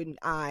as you and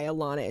I,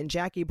 Alana and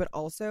Jackie, but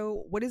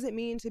also what does it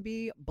mean to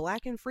be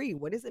Black and free?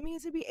 What does it mean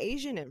to be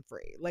Asian and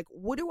free? Like,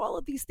 what do all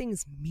of these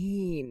things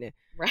mean?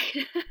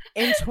 Right.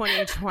 In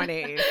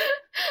 2020?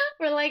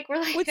 We're like,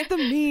 what's the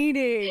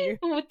meaning?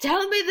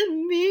 Tell me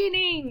the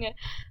meaning.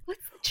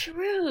 What's the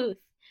truth?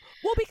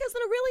 Well, because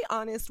in a really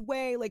honest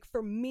way, like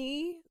for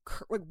me,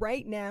 like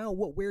right now,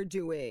 what we're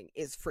doing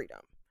is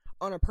freedom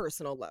on a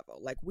personal level.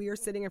 Like we are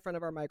sitting in front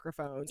of our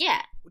microphones,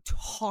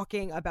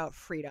 talking about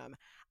freedom.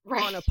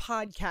 Right. On a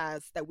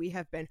podcast that we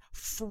have been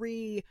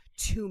free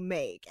to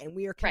make and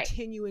we are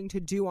continuing to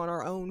do on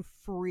our own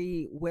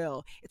free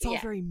will. It's all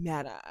very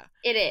meta.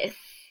 It is.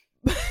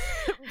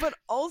 but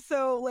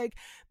also like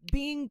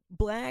being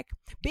black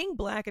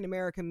in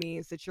America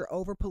means that you're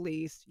over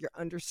policed, you're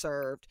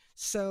underserved.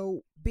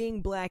 So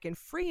being black and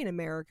free in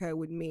America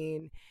would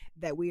mean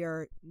that we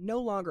are no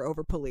longer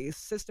over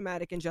policed,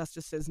 systematic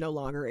injustices no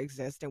longer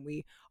exist, and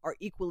we are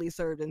equally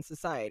served in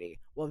society.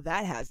 Well,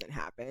 that hasn't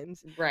happened.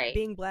 Right.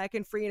 Being black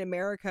and free in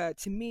America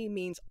to me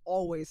means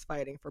always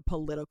fighting for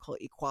political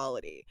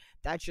equality.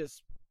 That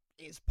just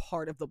is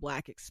part of the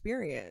black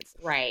experience.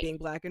 Right. Being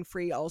black and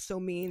free also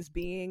means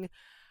being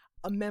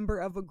a member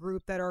of a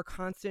group that are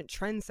constant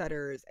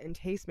trendsetters and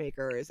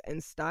tastemakers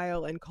and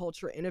style and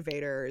culture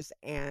innovators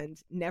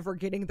and never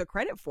getting the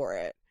credit for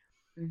it.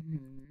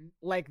 Mm-hmm.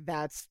 Like,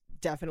 that's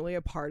definitely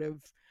a part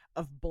of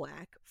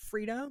black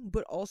freedom.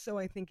 But also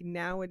I think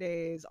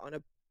nowadays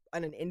on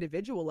an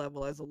individual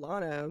level, as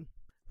Alana,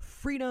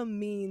 freedom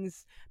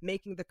means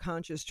making the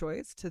conscious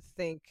choice to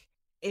think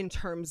in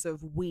terms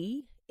of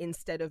we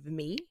instead of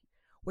me,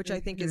 which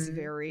I think is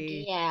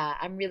very... Yeah,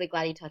 I'm really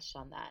glad you touched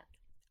on that.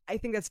 I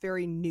think that's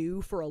very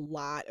new for a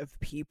lot of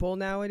people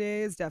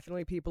nowadays,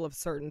 definitely people of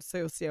certain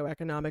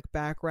socioeconomic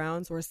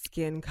backgrounds or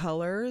skin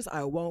colors.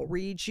 I won't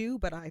read you,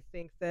 but I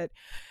think that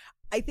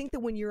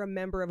when you're a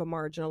member of a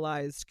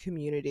marginalized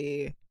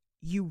community,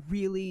 you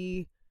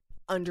really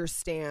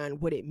understand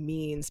what it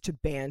means to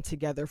band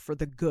together for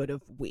the good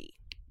of we.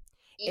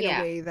 In a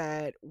way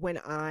that when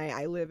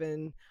I live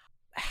in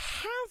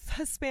half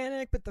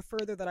Hispanic, but the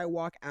further that I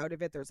walk out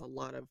of it, there's a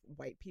lot of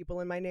white people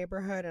in my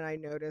neighborhood, and I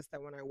notice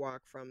that when I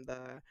walk from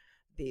the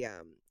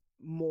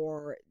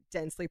more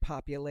densely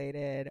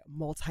populated,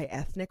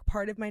 multi-ethnic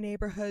part of my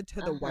neighborhood to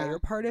the whiter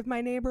part of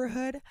my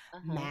neighborhood,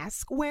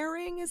 mask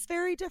wearing is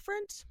very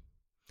different.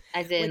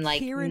 As in,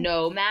 like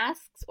no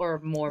masks or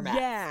more masks?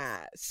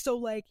 Yeah. So,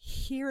 like,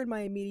 here in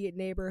my immediate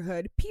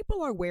neighborhood,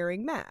 people are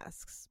wearing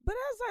masks. But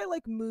as I,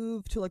 like,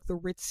 move to, like, the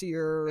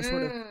ritzier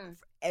sort of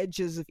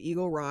edges of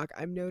Eagle Rock,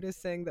 I'm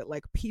noticing that,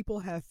 like, people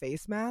have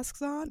face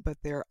masks on, but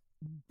they're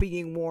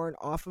being worn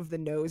off of the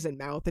nose and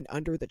mouth and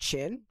under the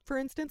chin, for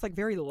instance. Like,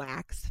 very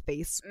lax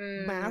face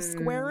mask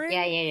wearing.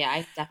 Yeah.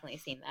 I've definitely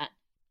seen that.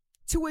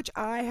 To which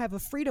I have a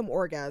freedom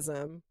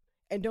orgasm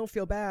and don't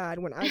feel bad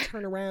when I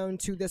turn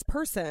around to this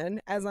person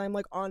as I'm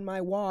like on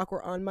my walk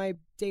or on my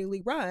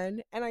daily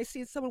run and I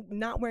see someone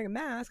not wearing a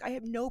mask. I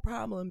have no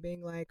problem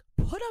being like,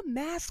 put a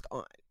mask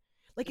on.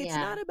 Like, it's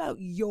not about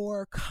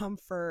your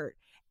comfort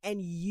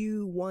and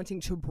you wanting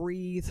to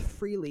breathe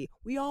freely.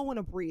 We all want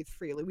to breathe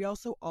freely. We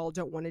also all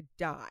don't want to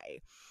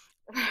die.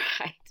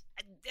 Right.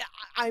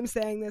 I'm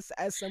saying this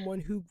as someone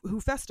who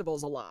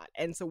festivals a lot.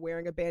 And so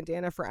wearing a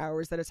bandana for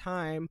hours at a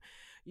time,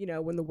 you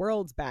know, when the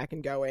world's back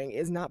and going,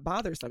 is not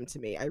bothersome to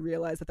me. I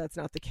realize that that's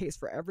not the case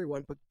for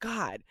everyone, but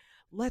God,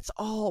 let's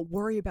all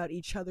worry about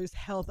each other's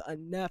health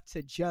enough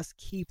to just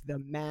keep the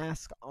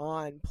mask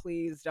on.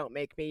 Please don't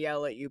make me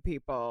yell at you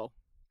people.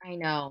 I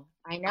know.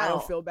 I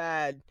don't feel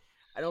bad.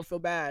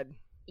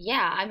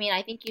 Yeah, I mean,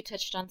 I think you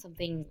touched on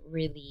something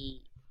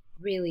really,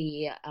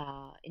 really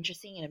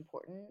interesting and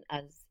important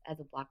as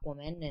a Black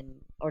woman,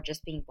 and or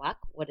just being Black.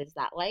 What is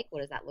that like?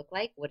 What does that look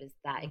like? What is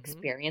that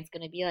experience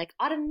going to be like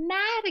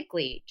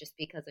automatically just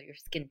because of your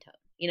skin tone?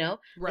 You know,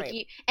 right?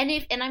 Like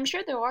and I'm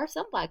sure there are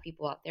some Black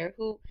people out there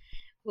who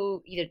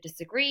either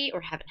disagree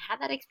or haven't had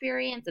that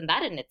experience, and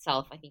that in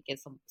itself, I think,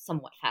 is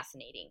somewhat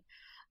fascinating.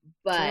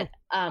 But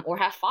or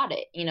have fought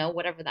it, you know,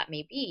 whatever that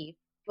may be.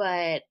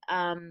 But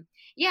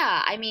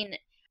yeah, I mean,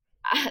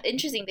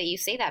 interesting that you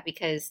say that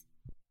because,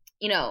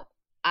 you know,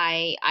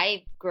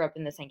 I grew up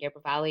in the San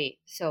Gabriel Valley,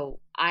 so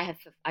I've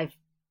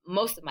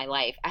most of my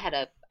life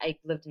I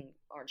lived in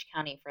Orange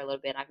County for a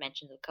little bit. I've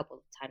mentioned a couple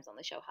of times on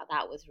the show how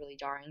that was really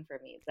jarring for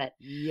me, but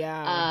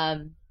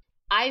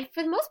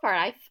for the most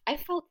part I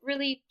felt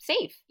really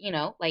safe, you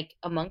know, like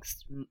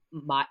amongst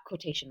my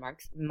quotation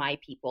marks my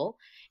people,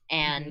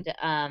 and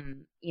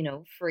you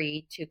know,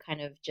 free to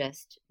kind of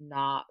just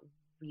not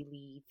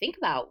really think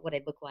about what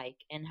I look like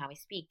and how I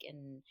speak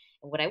and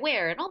what I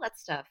wear and all that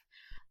stuff.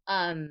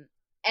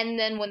 And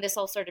then when this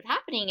all started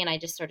happening and I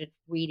just started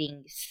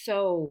reading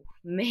so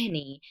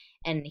many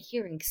and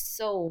hearing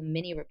so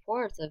many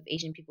reports of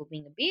Asian people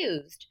being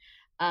abused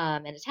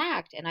and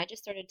attacked, and I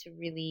just started to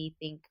really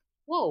think,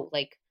 whoa,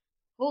 like,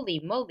 holy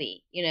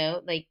moly, you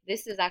know, like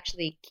this is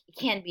actually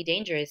can be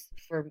dangerous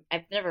for,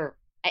 I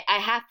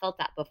have felt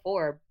that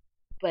before,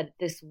 but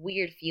this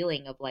weird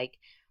feeling of like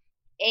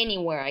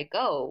anywhere I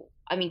go,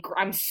 I mean,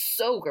 I'm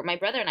so my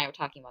brother and I were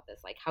talking about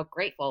this, like how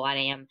grateful I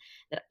am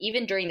that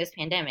even during this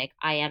pandemic,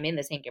 I am in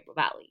the San Gabriel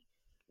Valley,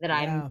 that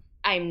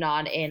I'm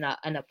not in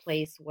a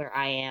place where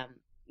I am,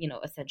 you know,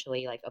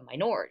 essentially like a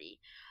minority.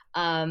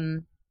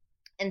 And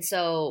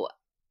so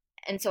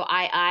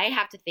I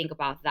have to think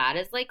about that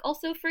as like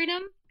also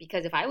freedom,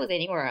 because if I was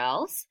anywhere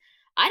else,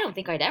 I don't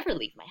think I'd ever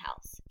leave my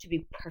house, to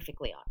be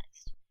perfectly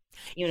honest.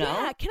 You know?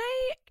 Yeah. Can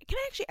I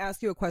actually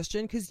ask you a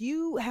question? Because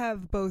you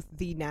have both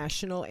the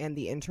national and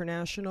the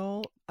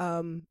international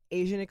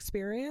Asian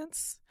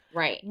experience.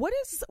 Right. What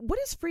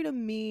does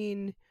freedom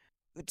mean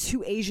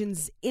to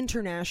Asians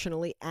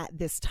internationally at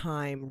this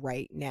time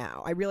right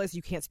now? I realize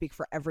you can't speak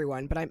for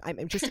everyone, but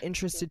I'm just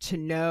interested to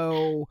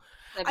know.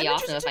 That'd be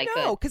awesome if I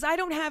could, because I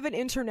don't have an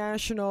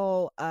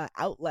international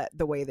outlet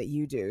the way that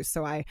you do.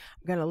 So I'm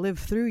gonna live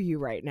through you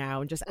right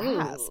now and just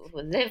ask.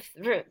 Live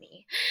through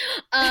me.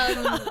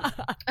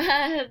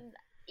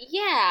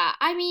 Yeah,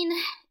 I mean,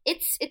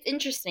 it's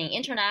interesting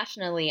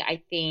internationally.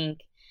 I think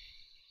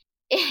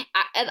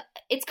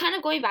it's kind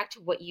of going back to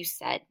what you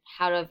said,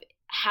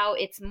 how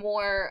it's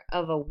more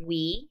of a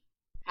we,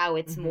 how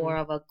it's more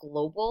of a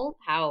global,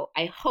 how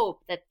I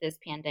hope that this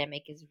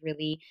pandemic is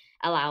really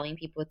allowing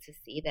people to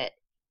see that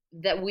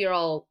we're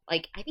all,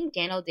 like, I think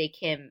Daniel Day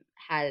Kim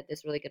had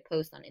this really good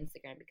post on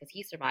Instagram because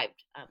he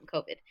survived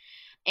COVID.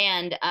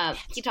 And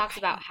he talks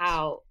about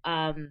how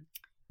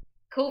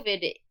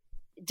COVID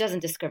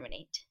doesn't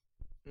discriminate,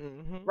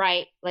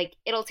 right? Like,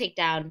 it'll take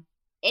down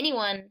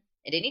anyone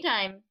at any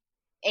time,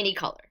 any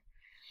color.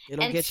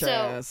 It'll get your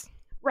ass.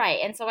 Right.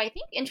 And so I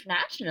think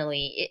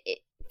internationally, it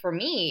for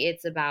me,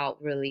 it's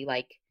about really,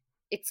 like,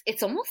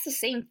 it's almost the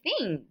same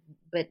thing,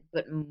 but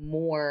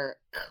more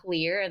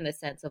clear in the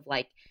sense of,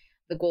 like,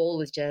 the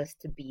goal is just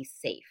to be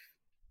safe.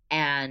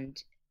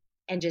 And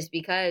just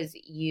because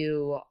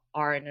you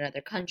are in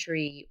another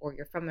country or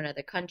you're from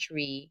another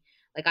country,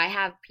 like, I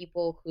have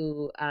people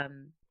who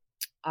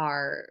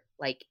are,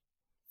 like,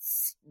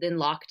 in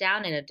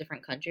lockdown in a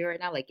different country right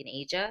now, like in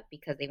Asia,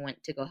 because they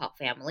went to go help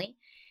family.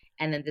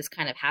 And then this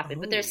kind of happened,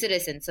 but they're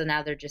citizens. So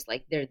now they're just,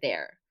 like, they're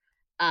there.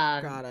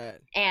 Got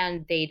it.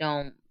 And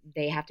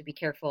they have to be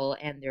careful,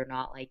 and they're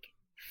not, like,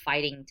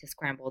 fighting to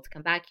scramble to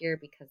come back here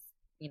because,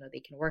 you know,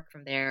 they can work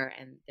from there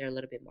and they're a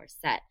little bit more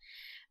set.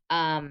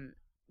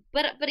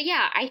 But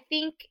yeah, I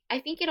think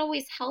it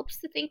always helps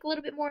to think a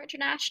little bit more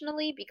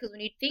internationally, because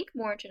when you think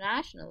more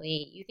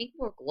internationally, you think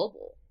more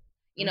global.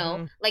 You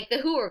know, like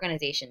the WHO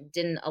organization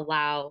didn't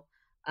allow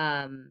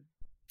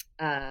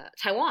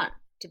Taiwan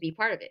to be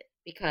part of it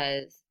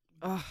because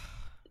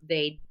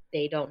they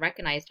don't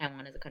recognize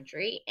Taiwan as a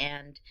country,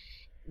 and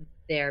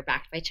they're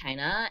backed by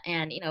China.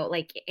 And, you know,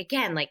 like,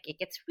 again, like, it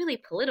gets really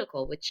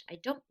political, which I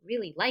don't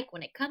really like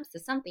when it comes to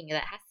something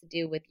that has to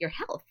do with your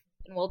health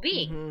and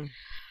well-being.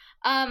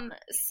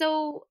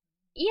 So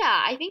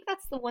yeah, I think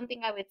that's the one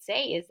thing I would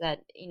say is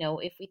that, you know,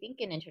 if we think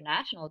in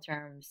international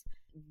terms,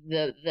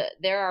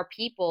 there are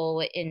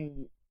people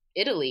in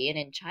Italy and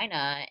in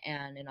China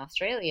and in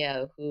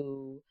Australia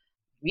who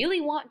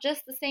really want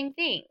just the same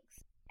things.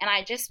 And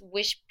I just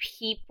wish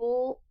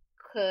people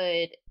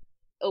could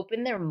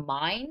open their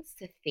minds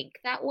to think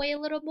that way a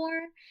little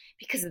more,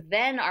 because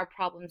then our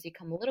problems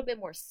become a little bit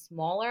more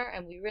smaller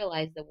and we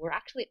realize that we're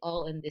actually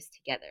all in this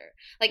together.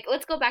 Like,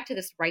 let's go back to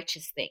this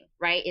righteous thing,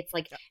 right? It's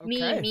like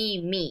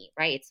me,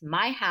 right? It's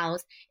my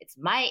house, it's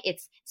my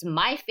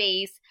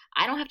face.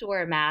 I don't have to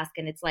wear a mask,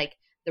 and it's like,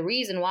 the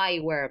reason why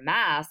you wear a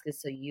mask is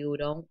so you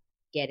don't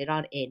get it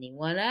on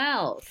anyone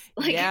else.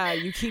 Like, yeah,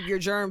 you keep your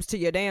germs to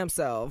your damn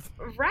self.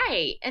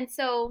 Right. And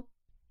so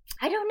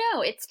I don't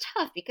know. It's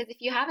tough because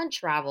if you haven't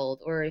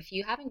traveled, or if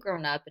you haven't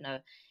grown up in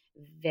a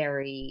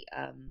very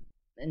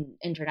an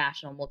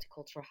international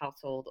multicultural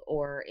household,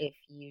 or if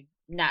you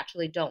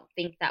naturally don't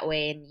think that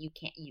way and you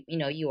can't, you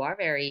know, you are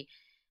very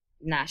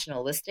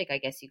nationalistic, I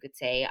guess you could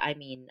say. I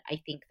mean,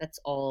 I think that's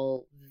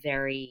all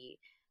very,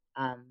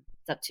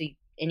 it's up to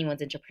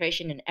anyone's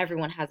interpretation, and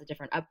everyone has a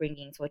different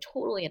upbringing, so I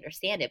totally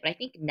understand it. But I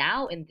think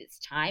now, in this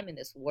time, in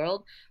this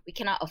world, we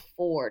cannot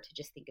afford to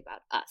just think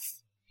about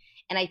us.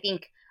 And I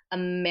think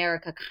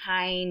America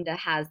kind of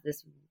has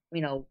this,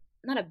 you know,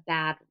 not a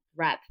bad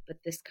rep, but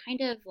this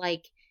kind of,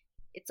 like,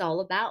 it's all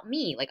about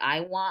me. Like,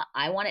 I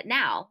want it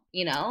now,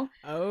 you know?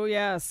 Oh,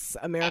 yes.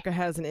 America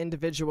has an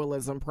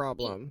individualism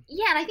problem.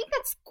 Yeah, and I think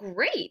that's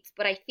great.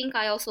 But I think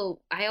I also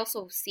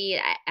see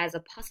it as a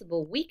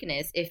possible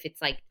weakness if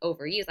it's, like,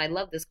 overused. I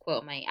love this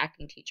quote. My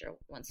acting teacher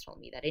once told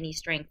me that any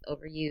strength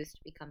overused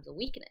becomes a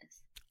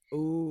weakness.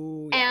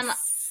 Ooh,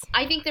 yes. And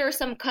I think there are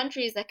some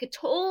countries that could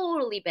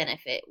totally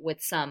benefit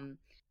with some,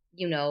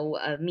 you know,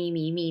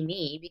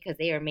 me, because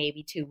they are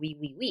maybe too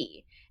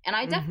we. And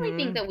I definitely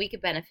think that we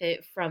could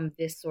benefit from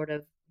this sort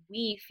of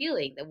we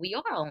feeling that we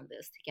are all in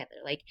this together.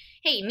 Like,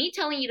 hey, me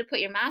telling you to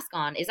put your mask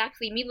on is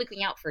actually me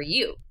looking out for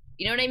you.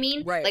 You know what I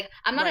mean? Right. Like,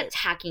 I'm not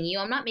attacking you.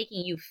 I'm not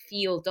making you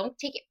feel, don't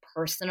take it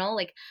personal.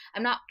 Like,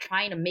 I'm not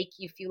trying to make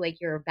you feel like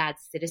you're a bad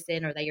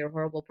citizen or that you're a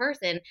horrible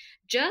person.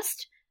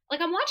 Just,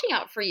 like, I'm watching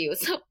out for you.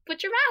 So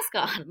put your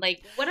mask on.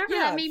 Like, whatever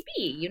that may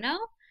be, you know?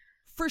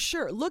 For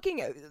sure.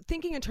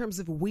 Thinking in terms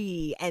of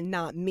we and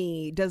not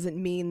me doesn't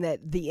mean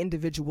that the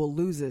individual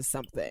loses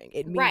something.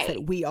 It means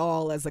that we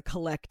all as a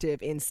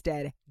collective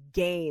instead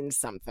gain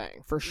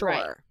something, for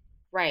sure.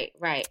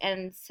 Right.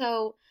 And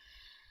so,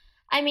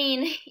 I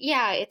mean,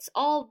 yeah, it's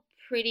all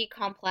pretty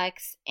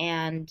complex.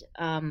 And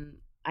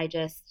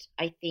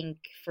I think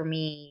for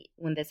me,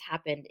 when this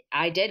happened,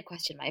 I did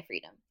question my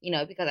freedom, you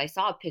know, because I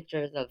saw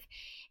pictures of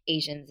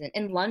Asians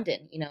in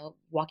London, you know,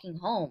 walking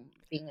home,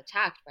 being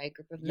attacked by a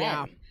group of men.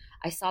 Yeah.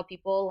 I saw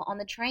people on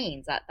the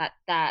trains,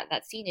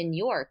 that scene in New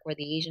York where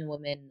the Asian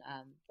woman,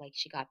 like,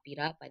 she got beat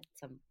up by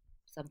some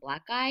some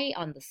black guy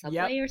on the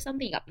subway or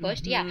something. He got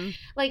pushed. Yeah.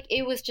 Like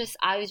it was just,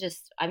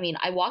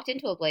 I walked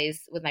into a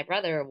place with my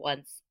brother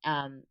once,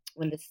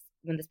 when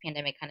this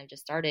pandemic kind of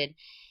just started.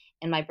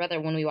 And my brother,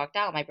 when we walked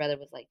out, my brother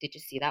was like, "Did you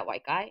see that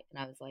white guy?" And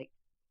I was like,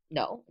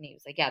 "No." And he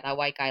was like, "Yeah, that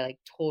white guy like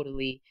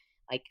totally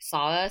like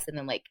saw us and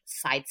then like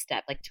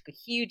sidestepped, like took a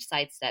huge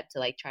sidestep to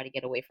like try to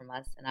get away from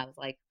us." And I was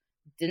like,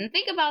 "Didn't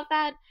think about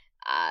that.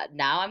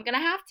 Now I'm gonna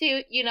have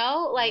to,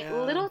 like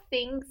little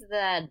things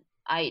that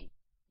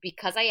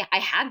because I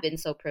have been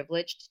so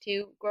privileged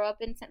to grow up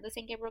in the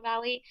San Gabriel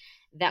Valley,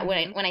 that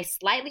when I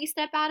slightly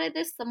step out of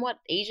this somewhat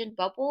Asian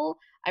bubble,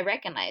 I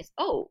recognize,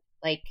 oh,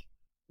 like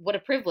what a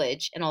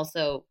privilege, and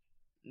also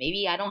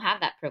maybe I don't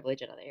have that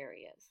privilege in other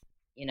areas,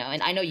 and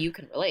I know you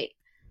can relate.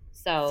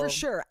 So for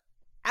sure,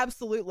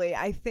 absolutely.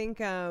 I think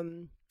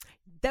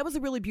that was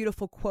a really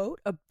beautiful quote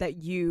that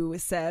you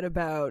said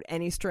about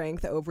any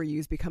strength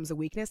overused becomes a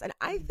weakness. And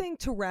I think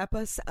to wrap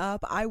us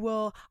up, I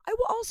will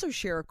also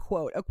share a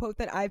quote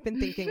that I've been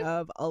thinking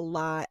of a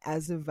lot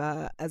as of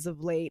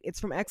late. It's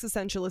from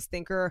existentialist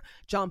thinker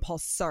Jean-Paul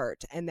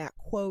Sartre. And that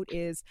quote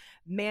is,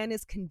 "Man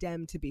is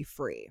condemned to be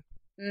free."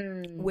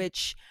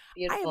 Which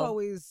beautiful. I have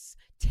always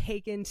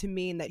taken to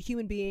mean that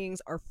human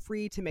beings are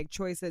free to make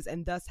choices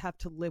and thus have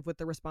to live with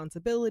the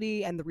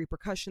responsibility and the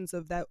repercussions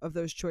of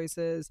those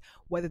choices,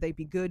 whether they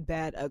be good,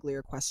 bad, ugly,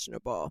 or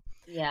questionable.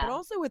 Yeah. But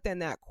also within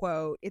that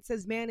quote, it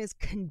says man is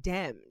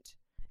condemned,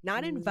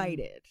 not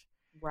invited,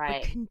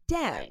 right? But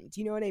condemned. Right.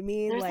 You know what I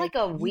mean? There's like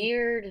a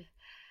weird,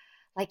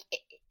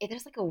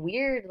 there's like a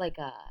weird,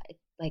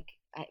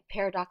 a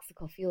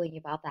paradoxical feeling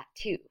about that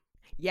too.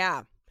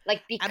 Yeah.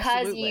 Like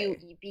because you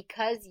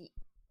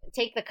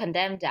take the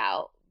condemned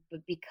out,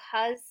 but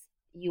because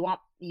you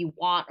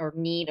want or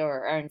need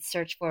or are in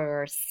search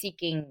for or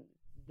seeking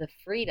the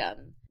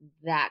freedom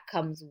that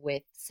comes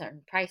with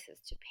certain prices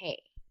to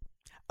pay.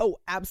 Oh,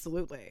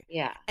 absolutely.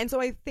 Yeah. And so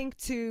I think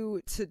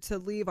to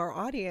leave our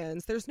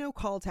audience, there's no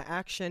call to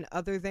action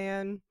other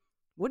than,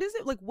 what is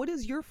it like? What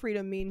does your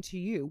freedom mean to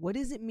you? What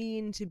does it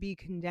mean to be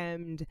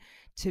condemned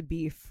to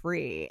be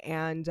free?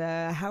 And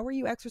how are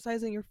you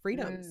exercising your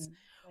freedoms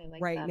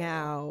right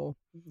now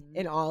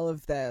in all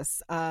of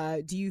this?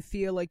 Do you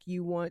feel like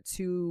you want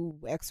to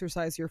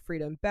exercise your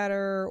freedom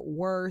better,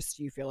 worse?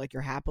 Do you feel like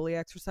you're happily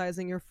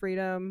exercising your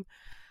freedom?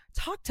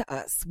 Talk to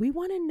us. We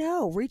want to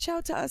know. Reach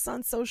out to us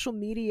on social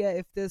media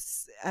if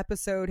this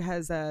episode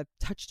has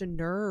touched a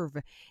nerve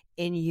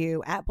in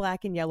you, at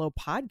Black and Yellow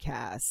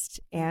Podcast.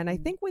 And I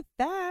think with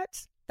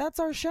that, that's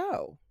our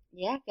show.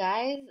 Yeah,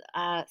 guys,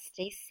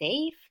 stay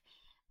safe.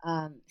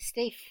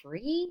 Stay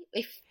free.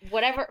 If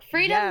whatever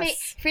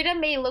freedom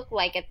may look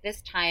like at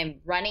this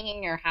time, running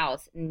in your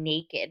house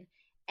naked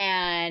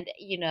and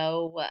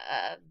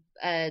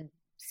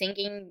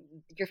singing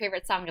your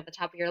favorite song at the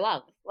top of your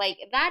lungs, like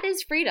that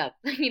is freedom.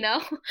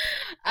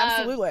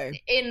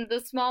 Absolutely. In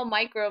the small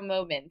micro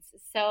moments.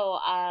 So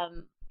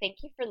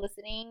thank you for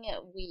listening.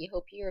 We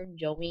hope you're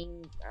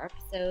enjoying our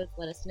episodes.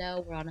 Let us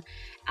know. We're on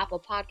Apple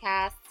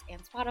Podcasts and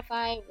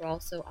Spotify. We're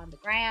also on the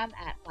gram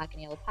at Black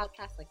and Yellow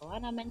Podcast, like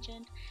Alana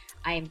mentioned.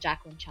 I am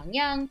Jacqueline Chung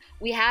Young.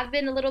 We have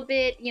been a little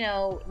bit,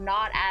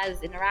 not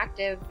as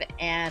interactive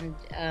and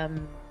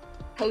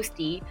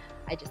posty.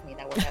 I just made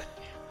that word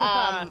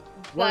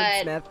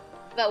up.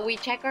 But we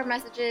check our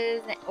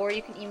messages, or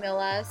you can email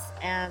us,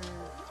 and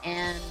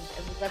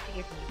we'd love to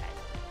hear from you guys.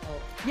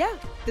 Yeah,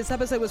 this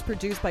episode was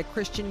produced by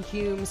Christian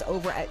Humes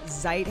over at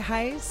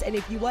Zeitgeist. And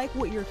if you like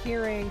what you're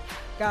hearing,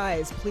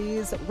 guys,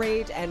 please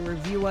rate and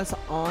review us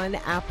on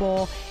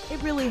Apple.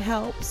 It really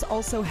helps.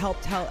 Also help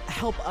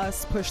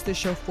us push the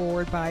show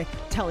forward by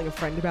telling a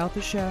friend about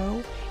the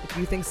show. If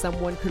you think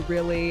someone could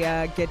really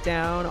get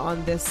down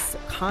on this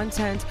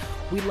content,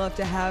 we'd love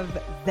to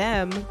have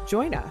them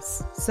join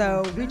us.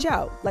 So reach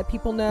out, let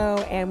people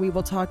know, and we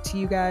will talk to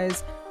you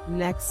guys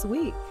next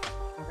week.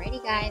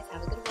 Alrighty, guys.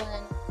 Have a good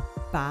one.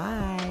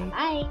 Bye.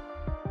 Bye.